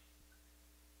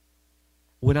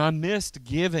 When I missed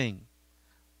giving,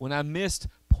 when I missed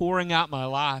pouring out my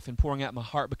life and pouring out my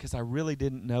heart because I really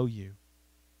didn't know you.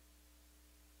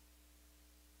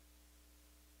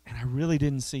 And I really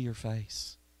didn't see your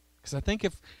face. Because I think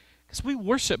because we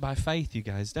worship by faith, you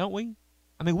guys, don't we?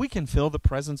 I mean, we can feel the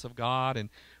presence of God and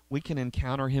we can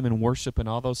encounter him in worship and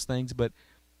all those things, but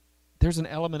there's an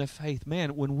element of faith.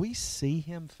 Man, when we see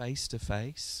him face to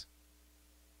face,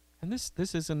 and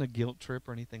this isn't a guilt trip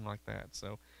or anything like that,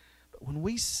 but when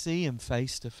we see him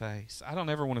face to face, I don't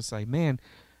ever want to say, man,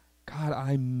 God,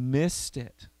 I missed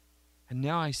it. And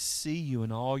now I see you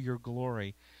in all your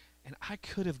glory. And I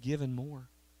could have given more.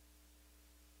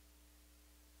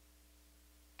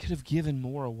 Could have given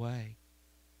more away.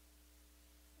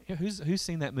 You know, who's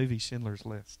seen that movie, Schindler's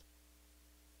List?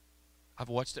 I've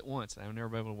watched it once. I'll never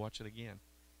be able to watch it again.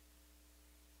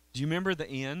 Do you remember the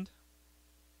end?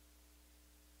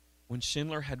 When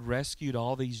Schindler had rescued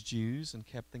all these Jews and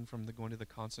kept them from going to the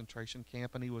concentration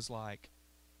camp, and he was like,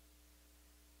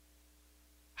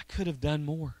 I could have done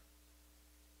more.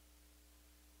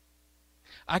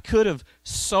 I could have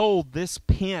sold this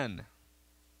pen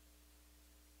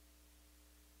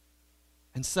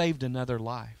and saved another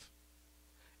life.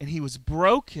 And he was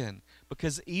broken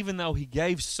because even though he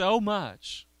gave so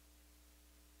much,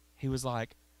 he was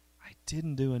like, I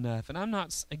didn't do enough. And I'm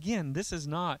not, again, this is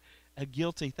not a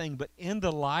guilty thing, but in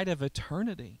the light of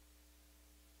eternity.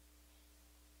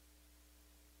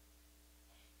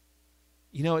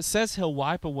 You know, it says he'll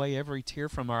wipe away every tear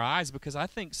from our eyes because I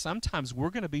think sometimes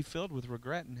we're going to be filled with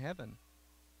regret in heaven.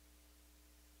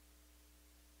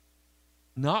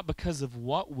 Not because of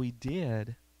what we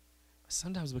did, but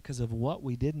sometimes because of what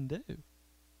we didn't do.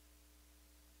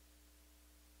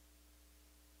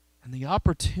 And the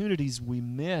opportunities we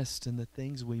missed and the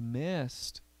things we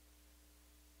missed.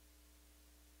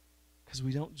 Because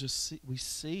we don't just see, we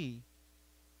see,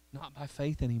 not by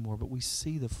faith anymore, but we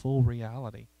see the full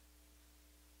reality.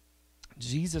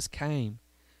 Jesus came,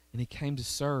 and he came to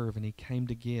serve, and he came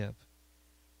to give.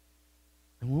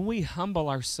 And when we humble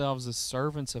ourselves as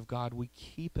servants of God, we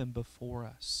keep him before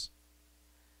us.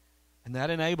 And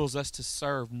that enables us to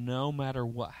serve no matter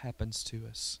what happens to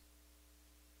us.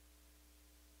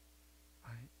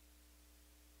 Right?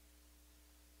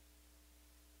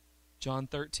 John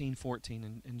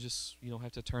 13:14, and just, you don't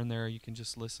have to turn there, you can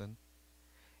just listen.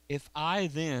 If I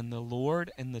then, the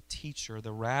Lord and the teacher,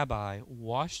 the rabbi,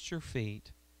 washed your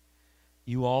feet,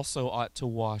 you also ought to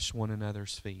wash one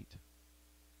another's feet.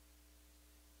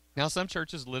 Now, some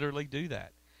churches literally do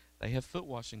that. They have foot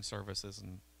washing services,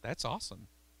 and that's awesome.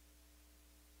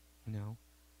 You know,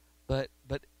 but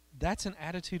that's an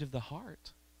attitude of the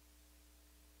heart.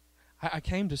 I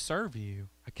came to serve you.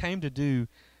 I came to do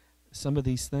some of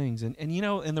these things, and you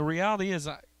know, and the reality is,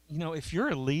 you know, if you're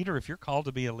a leader, if you're called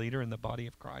to be a leader in the body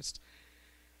of Christ,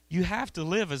 you have to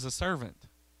live as a servant.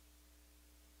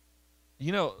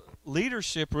 You know,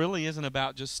 leadership really isn't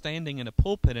about just standing in a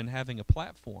pulpit and having a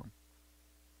platform.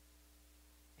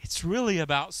 It's really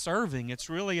about serving. It's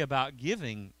really about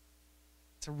giving.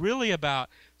 It's really about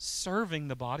serving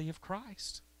the body of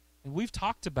Christ. And we've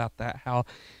talked about that, how,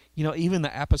 even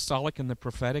the apostolic and the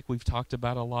prophetic we've talked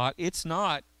about a lot. It's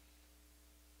not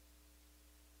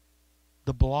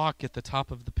the block at the top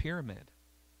of the pyramid.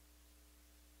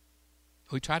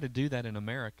 We try to do that in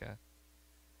America.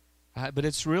 But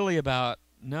it's really about,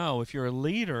 no, if you're a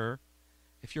leader,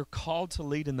 if you're called to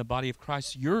lead in the body of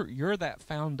Christ, you're that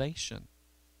foundation.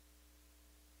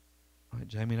 All right,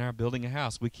 Jamie and I are building a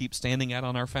house. We keep standing out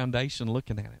on our foundation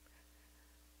looking at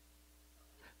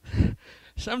it.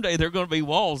 Someday there are going to be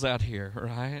walls out here,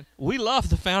 right? We love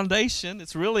the foundation.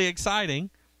 It's really exciting.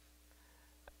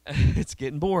 It's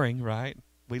getting boring, right?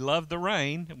 We love the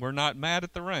rain. We're not mad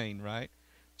at the rain, right?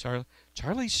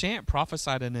 Charlie Shant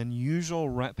prophesied an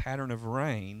unusual pattern of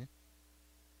rain.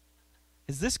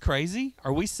 Is this crazy?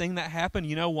 Are we seeing that happen?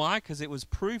 You know why? Because it was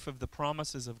proof of the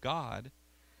promises of God.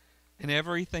 And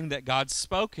everything that God's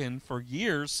spoken for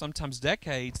years, sometimes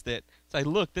decades, that say,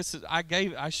 look,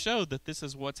 I showed that this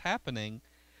is what's happening.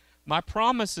 My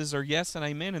promises are yes and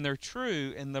amen, and they're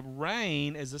true, and the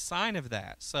rain is a sign of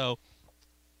that. So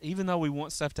even though we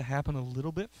want stuff to happen a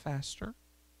little bit faster,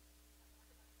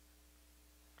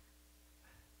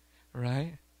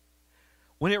 right?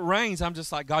 When it rains, I'm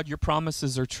just like, God, your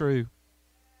promises are true.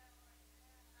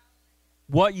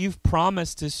 What you've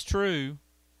promised is true.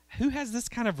 Who has this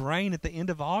kind of rain at the end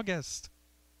of August?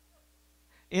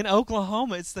 In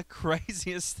Oklahoma, it's the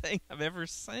craziest thing I've ever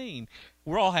seen.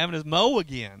 We're all having to mow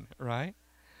again, right?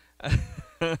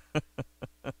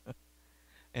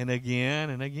 And again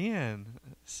and again.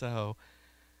 So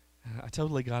I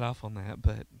totally got off on that,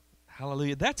 but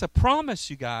hallelujah. That's a promise,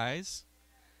 you guys.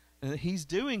 He's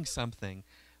doing something.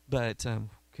 But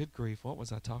good grief, what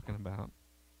was I talking about?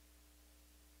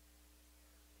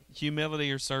 Humility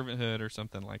or servanthood or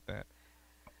something like that.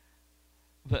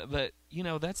 But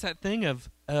that's that thing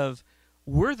of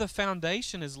we're the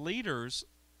foundation as leaders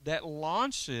that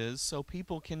launches so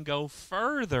people can go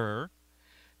further,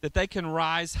 that they can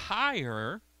rise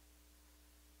higher.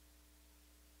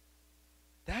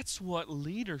 That's what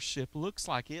leadership looks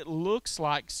like. It looks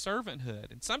like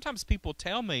servanthood. And sometimes people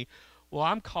tell me, well,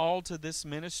 I'm called to this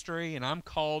ministry and I'm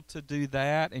called to do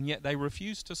that, and yet they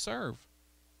refuse to serve.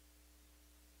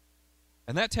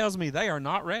 And that tells me they are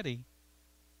not ready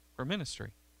for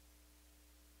ministry.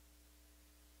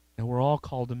 And we're all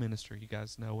called to ministry. You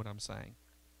guys know what I'm saying.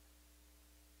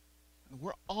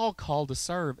 We're all called to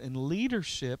serve. And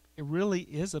leadership, it really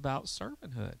is about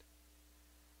servanthood.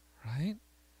 Right?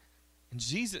 And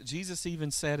Jesus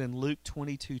even said in Luke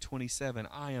 22:27,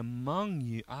 I am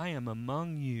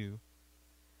among you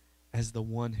as the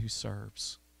one who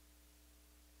serves.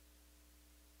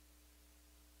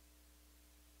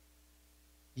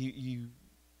 You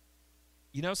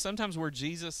know sometimes where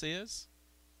Jesus is?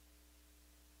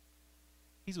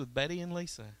 He's with Betty and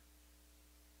Lisa,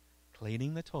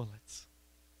 cleaning the toilets.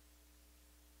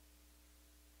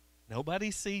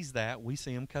 Nobody sees that. We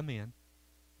see them come in.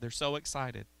 They're so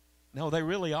excited. No, they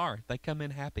really are. They come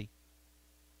in happy.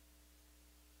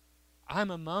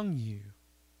 I'm among you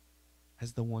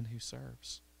as the one who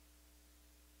serves.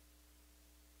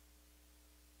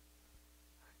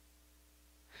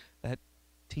 That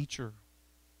teacher,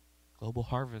 Global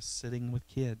Harvest, sitting with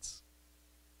kids,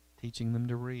 teaching them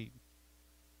to read.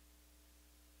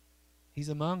 He's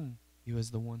among you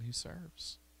as the one who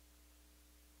serves.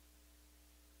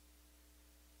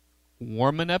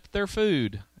 Warming up their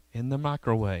food in the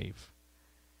microwave.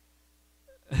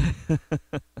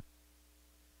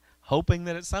 Hoping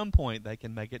that at some point they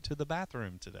can make it to the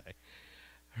bathroom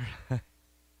today.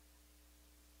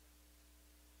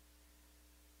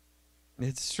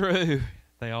 It's true.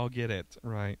 They all get it,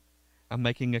 right? I'm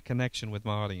making a connection with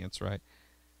my audience, right?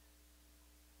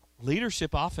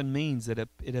 Leadership often means that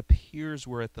it appears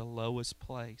we're at the lowest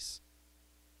place.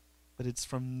 But it's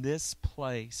from this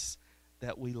place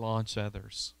that we launch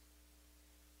others.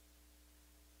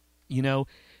 You know,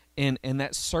 and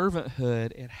that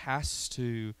servanthood, it has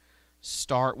to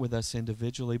start with us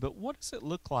individually. But what does it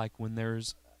look like when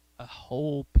there's a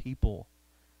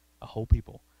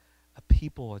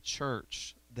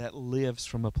church that lives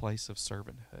from a place of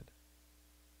servanthood?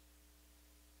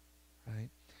 Right?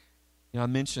 You know, I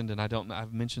mentioned, and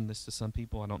I've mentioned this to some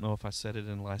people. I don't know if I said it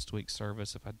in last week's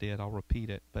service. If I did, I'll repeat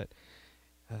it. But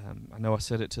I know I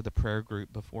said it to the prayer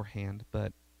group beforehand.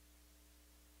 But,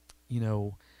 you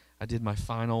know, I did my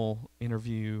final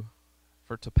interview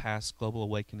to pass Global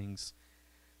Awakening's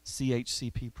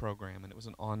CHCP program, and it was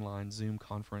an online Zoom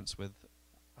conference with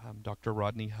Dr.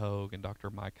 Rodney Hogue and Dr.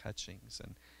 Mike Hutchings.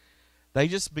 And they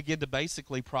just began to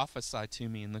basically prophesy to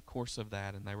me in the course of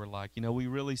that. And they were like, you know, we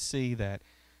really see that,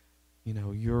 you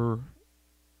know, you're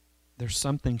there's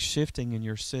something shifting in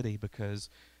your city because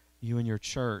you and your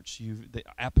church, the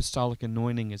apostolic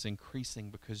anointing is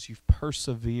increasing because you've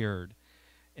persevered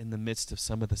in the midst of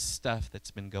some of the stuff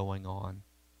that's been going on.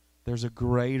 There's a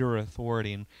greater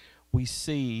authority, and we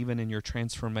see even in your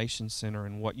transformation center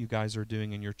and what you guys are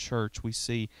doing in your church, we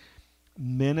see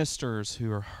ministers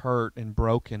who are hurt and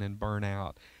broken and burnt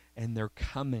out, and they're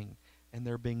coming and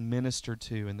they're being ministered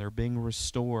to and they're being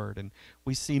restored. And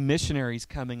we see missionaries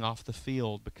coming off the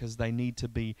field because they need to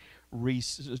be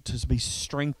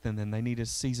strengthened, and they need a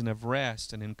season of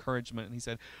rest and encouragement. And he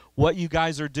said, what you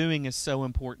guys are doing is so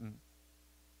important.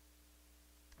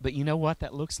 But you know what?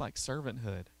 That looks like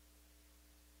servanthood.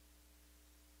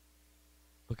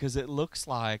 Because it looks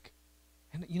like,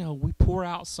 and we pour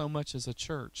out so much as a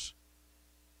church.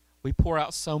 We pour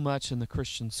out so much in the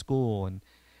Christian school, and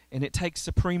it takes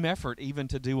supreme effort even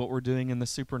to do what we're doing in the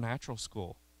supernatural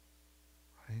school.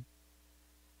 Right?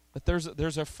 But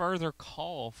there's a further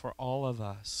call for all of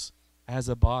us as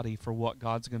a body for what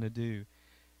God's going to do.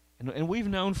 And we've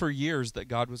known for years that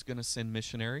God was going to send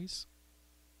missionaries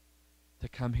to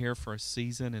come here for a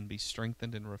season and be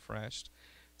strengthened and refreshed.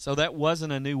 So that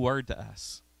wasn't a new word to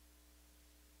us.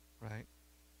 Right?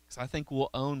 Because I think we'll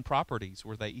own properties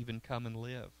where they even come and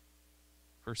live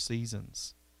for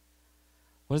seasons.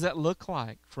 What does that look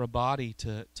like for a body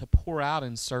to pour out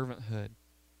in servanthood?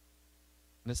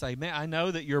 And to say, man, I know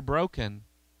that you're broken.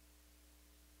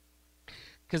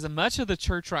 Because much of the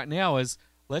church right now is,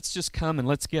 let's just come and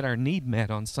let's get our need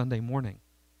met on Sunday morning.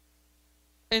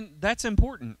 And that's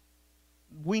important.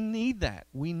 We need that.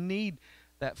 We need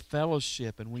that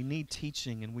fellowship, and we need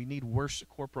teaching, and we need worship,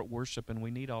 corporate worship, and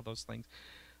we need all those things.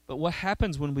 But what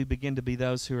happens when we begin to be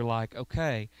those who are like,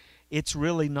 okay, it's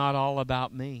really not all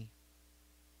about me.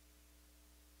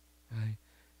 Right?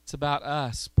 It's about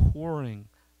us pouring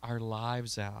our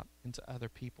lives out into other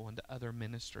people, into other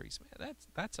ministries. Man,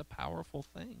 that's a powerful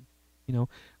thing.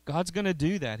 God's going to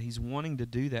do that. He's wanting to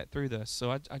do that through this.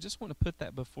 So I just want to put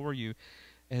that before you,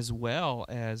 as well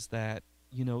as that,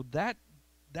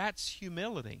 that's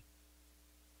humility.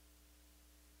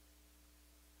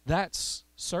 That's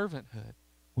servanthood.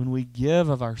 When we give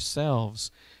of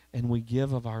ourselves and we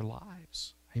give of our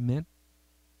lives. Amen?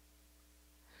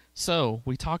 So,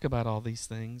 we talk about all these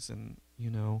things, and,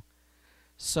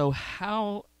 so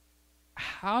how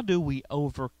do we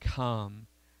overcome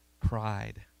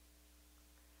pride?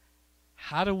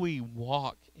 How do we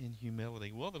walk in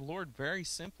humility? Well, the Lord very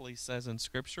simply says in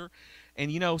Scripture,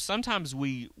 and sometimes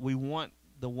we want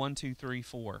the 1, 2, 3,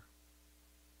 4.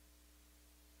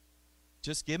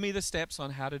 Just give me the steps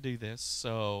on how to do this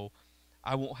so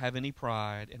I won't have any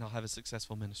pride and I'll have a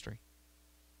successful ministry.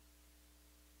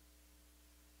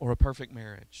 Or a perfect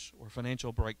marriage, or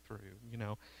financial breakthrough,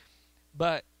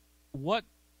 But what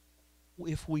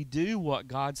if we do what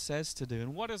God says to do?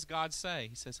 And what does God say?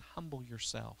 He says, humble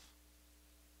yourself.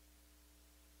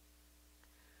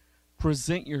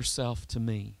 Present yourself to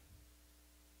me.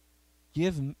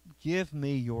 Give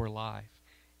me your life.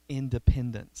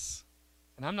 Independence.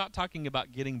 And I'm not talking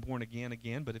about getting born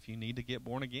again, but if you need to get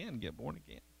born again, get born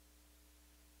again.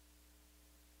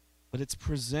 But it's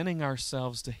presenting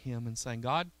ourselves to Him and saying,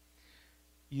 God,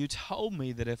 you told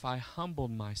me that if I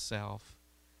humbled myself,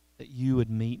 that you would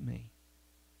meet me.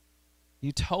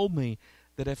 You told me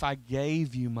that if I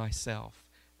gave you myself,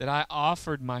 that I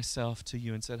offered myself to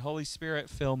you and said, Holy Spirit,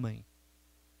 fill me.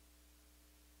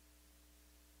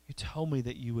 You told me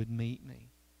that you would meet me.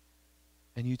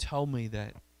 And you told me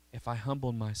that if I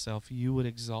humbled myself, you would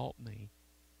exalt me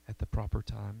at the proper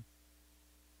time.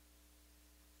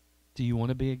 Do you want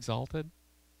to be exalted?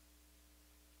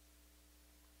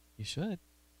 You should.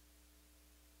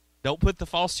 Don't put the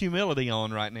false humility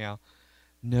on right now.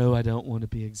 No, I don't want to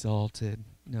be exalted.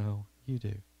 No, you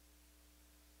do.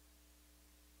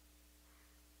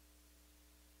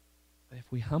 But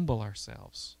if we humble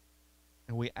ourselves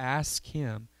and we ask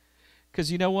Him,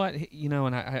 because you know what?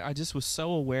 And I just was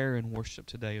so aware in worship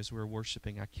today as we were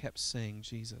worshiping, I kept seeing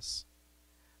Jesus.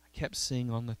 I kept seeing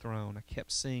on the throne. I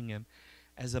kept seeing Him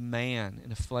as a man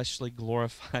in a fleshly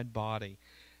glorified body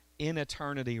in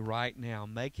eternity right now,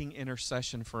 making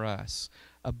intercession for us,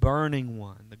 a burning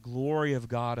one, the glory of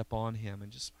God upon Him.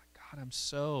 And just, my God,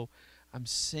 I'm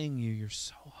seeing you. You're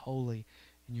so holy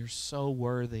and you're so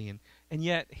worthy. And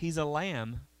yet He's a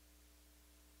lamb.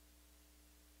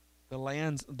 The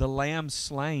lamb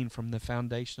slain from the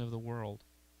foundation of the world.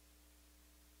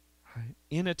 Right?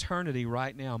 In eternity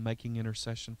right now, making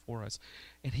intercession for us.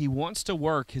 And He wants to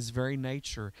work His very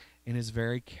nature and His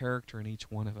very character in each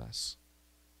one of us.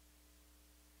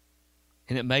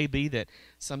 And it may be that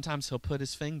sometimes He'll put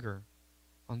His finger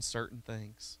on certain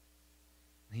things.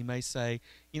 He may say,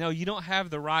 you don't have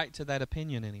the right to that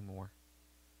opinion anymore.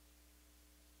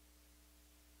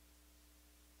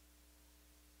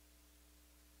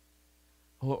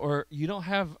 Or you don't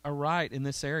have a right in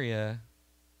this area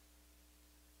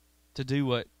to do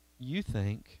what you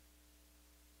think.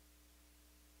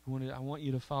 I want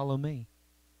you to follow me.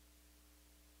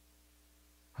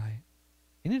 Right?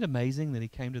 Isn't it amazing that he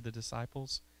came to the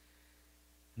disciples?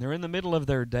 And they're in the middle of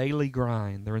their daily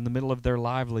grind. They're in the middle of their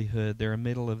livelihood. They're in the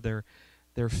middle of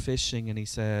their fishing. And he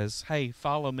says, hey,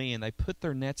 follow me. And they put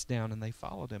their nets down and they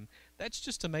followed him. That's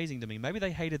just amazing to me. Maybe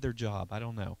they hated their job. I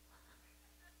don't know.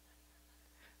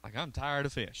 Like, I'm tired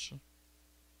of fish.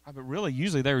 But really,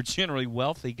 usually they were generally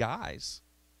wealthy guys.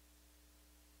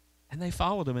 And they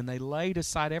followed him and they laid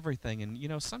aside everything.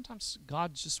 And, sometimes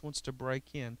God just wants to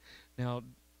break in. Now,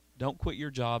 don't quit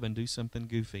your job and do something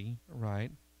goofy,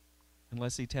 right?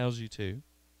 Unless he tells you to,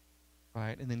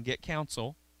 right? And then get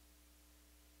counsel.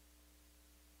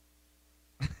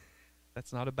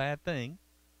 That's not a bad thing.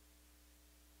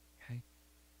 Okay?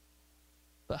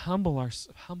 But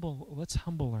let's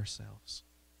humble ourselves.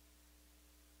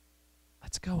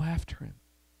 Let's go after him.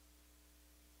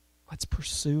 Let's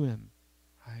pursue him,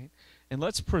 right? And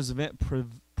let's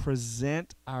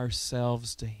present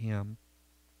ourselves to him.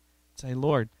 Say,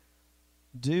 Lord,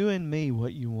 do in me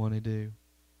what you want to do.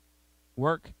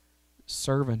 Work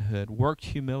servanthood. Work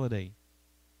humility.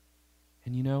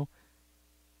 And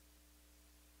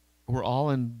we're all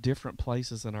in different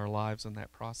places in our lives in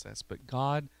that process, but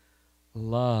God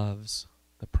loves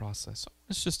the process. So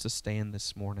let's just to stand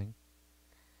this morning.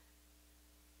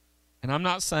 And I'm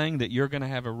not saying that you're going to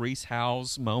have a Reese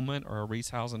Howes moment or a Reese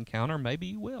Howes encounter. Maybe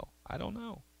you will. I don't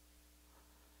know.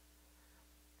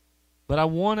 But I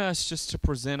want us just to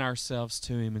present ourselves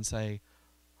to him and say,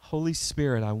 Holy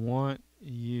Spirit, I want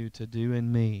you to do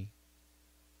in me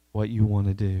what you want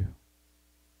to do.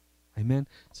 Amen.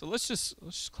 So let's just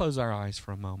close our eyes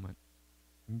for a moment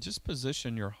and just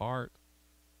position your heart.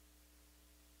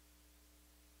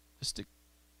 Just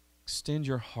extend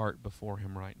your heart before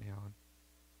him right now.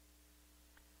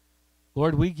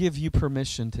 Lord, we give you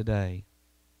permission today.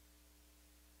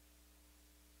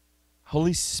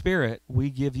 Holy Spirit, we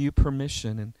give you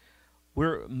permission. And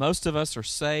most of us are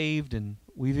saved and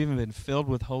we've even been filled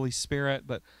with Holy Spirit.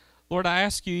 But Lord, I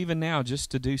ask you even now just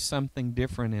to do something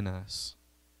different in us.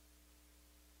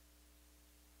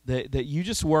 That you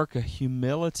just work a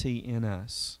humility in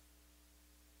us.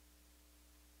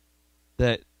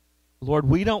 That, Lord,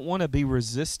 we don't want to be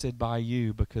resisted by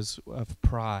you because of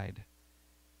pride.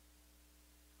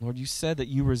 Lord, you said that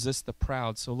you resist the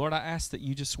proud. So, Lord, I ask that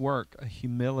you just work a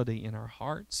humility in our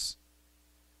hearts.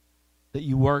 That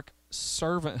you work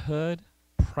servanthood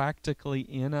practically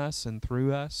in us and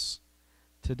through us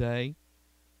today.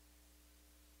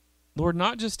 Lord,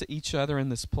 not just to each other in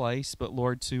this place, but,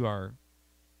 Lord, to our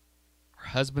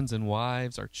husbands and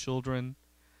wives, our children,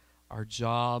 our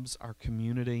jobs, our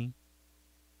community.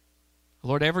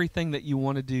 Lord, everything that you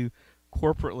want to do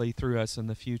corporately through us in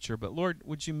the future. But Lord,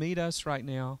 would you meet us right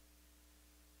now?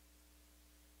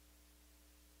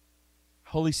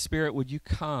 Holy Spirit, would you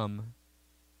come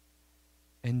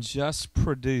and just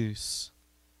produce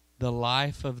the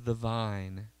life of the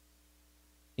vine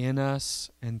in us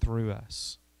and through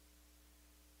us?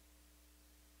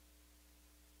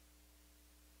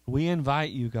 We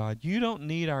invite you, God. You don't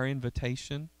need our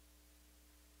invitation.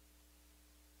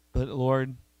 But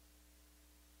Lord,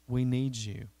 we need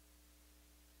you.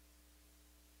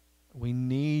 We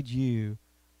need you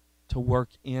to work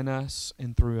in us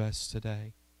and through us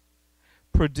today.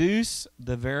 Produce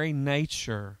the very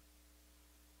nature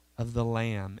of the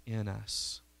Lamb in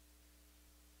us.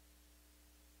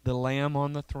 The Lamb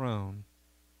on the throne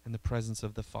in the presence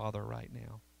of the Father right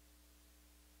now.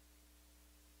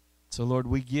 So, Lord,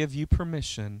 we give you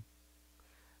permission.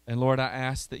 And, Lord, I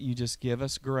ask that you just give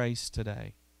us grace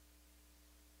today.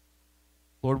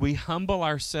 Lord, we humble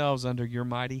ourselves under your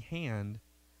mighty hand,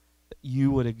 that you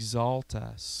would exalt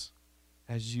us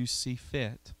as you see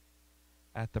fit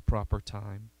at the proper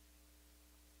time.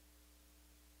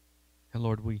 And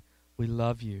Lord, we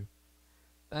love you.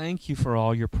 Thank you for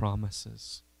all your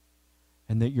promises.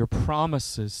 And that your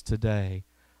promises today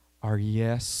are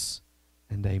yes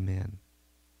and amen.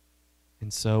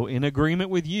 And so in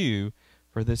agreement with you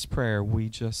for this prayer, we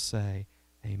just say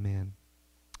amen.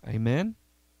 Amen.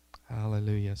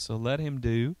 Hallelujah. So let him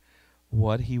do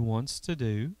what he wants to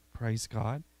do. Praise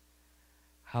God.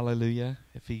 Hallelujah.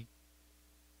 If he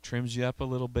trims you up a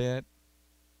little bit,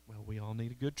 well, we all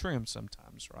need a good trim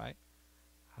sometimes, right?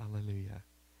 Hallelujah.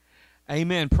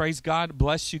 Amen. Praise God.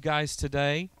 Bless you guys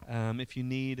today. If you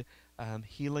need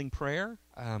healing prayer,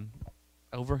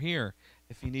 over here.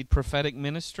 If you need prophetic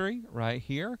ministry, right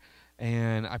here.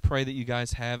 And I pray that you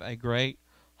guys have a great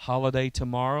holiday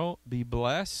tomorrow. Be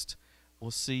blessed.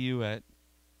 We'll see you at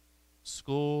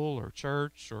school or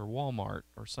church or Walmart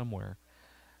or somewhere.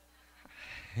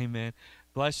 Amen.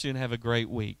 Bless you and have a great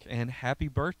week. And happy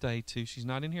birthday to, she's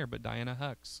not in here, but Diana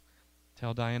Hux.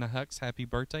 Tell Diana Hux happy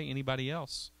birthday. Anybody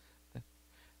else?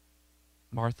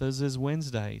 Martha's is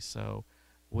Wednesday, so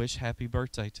wish happy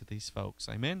birthday to these folks.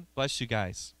 Amen. Bless you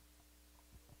guys.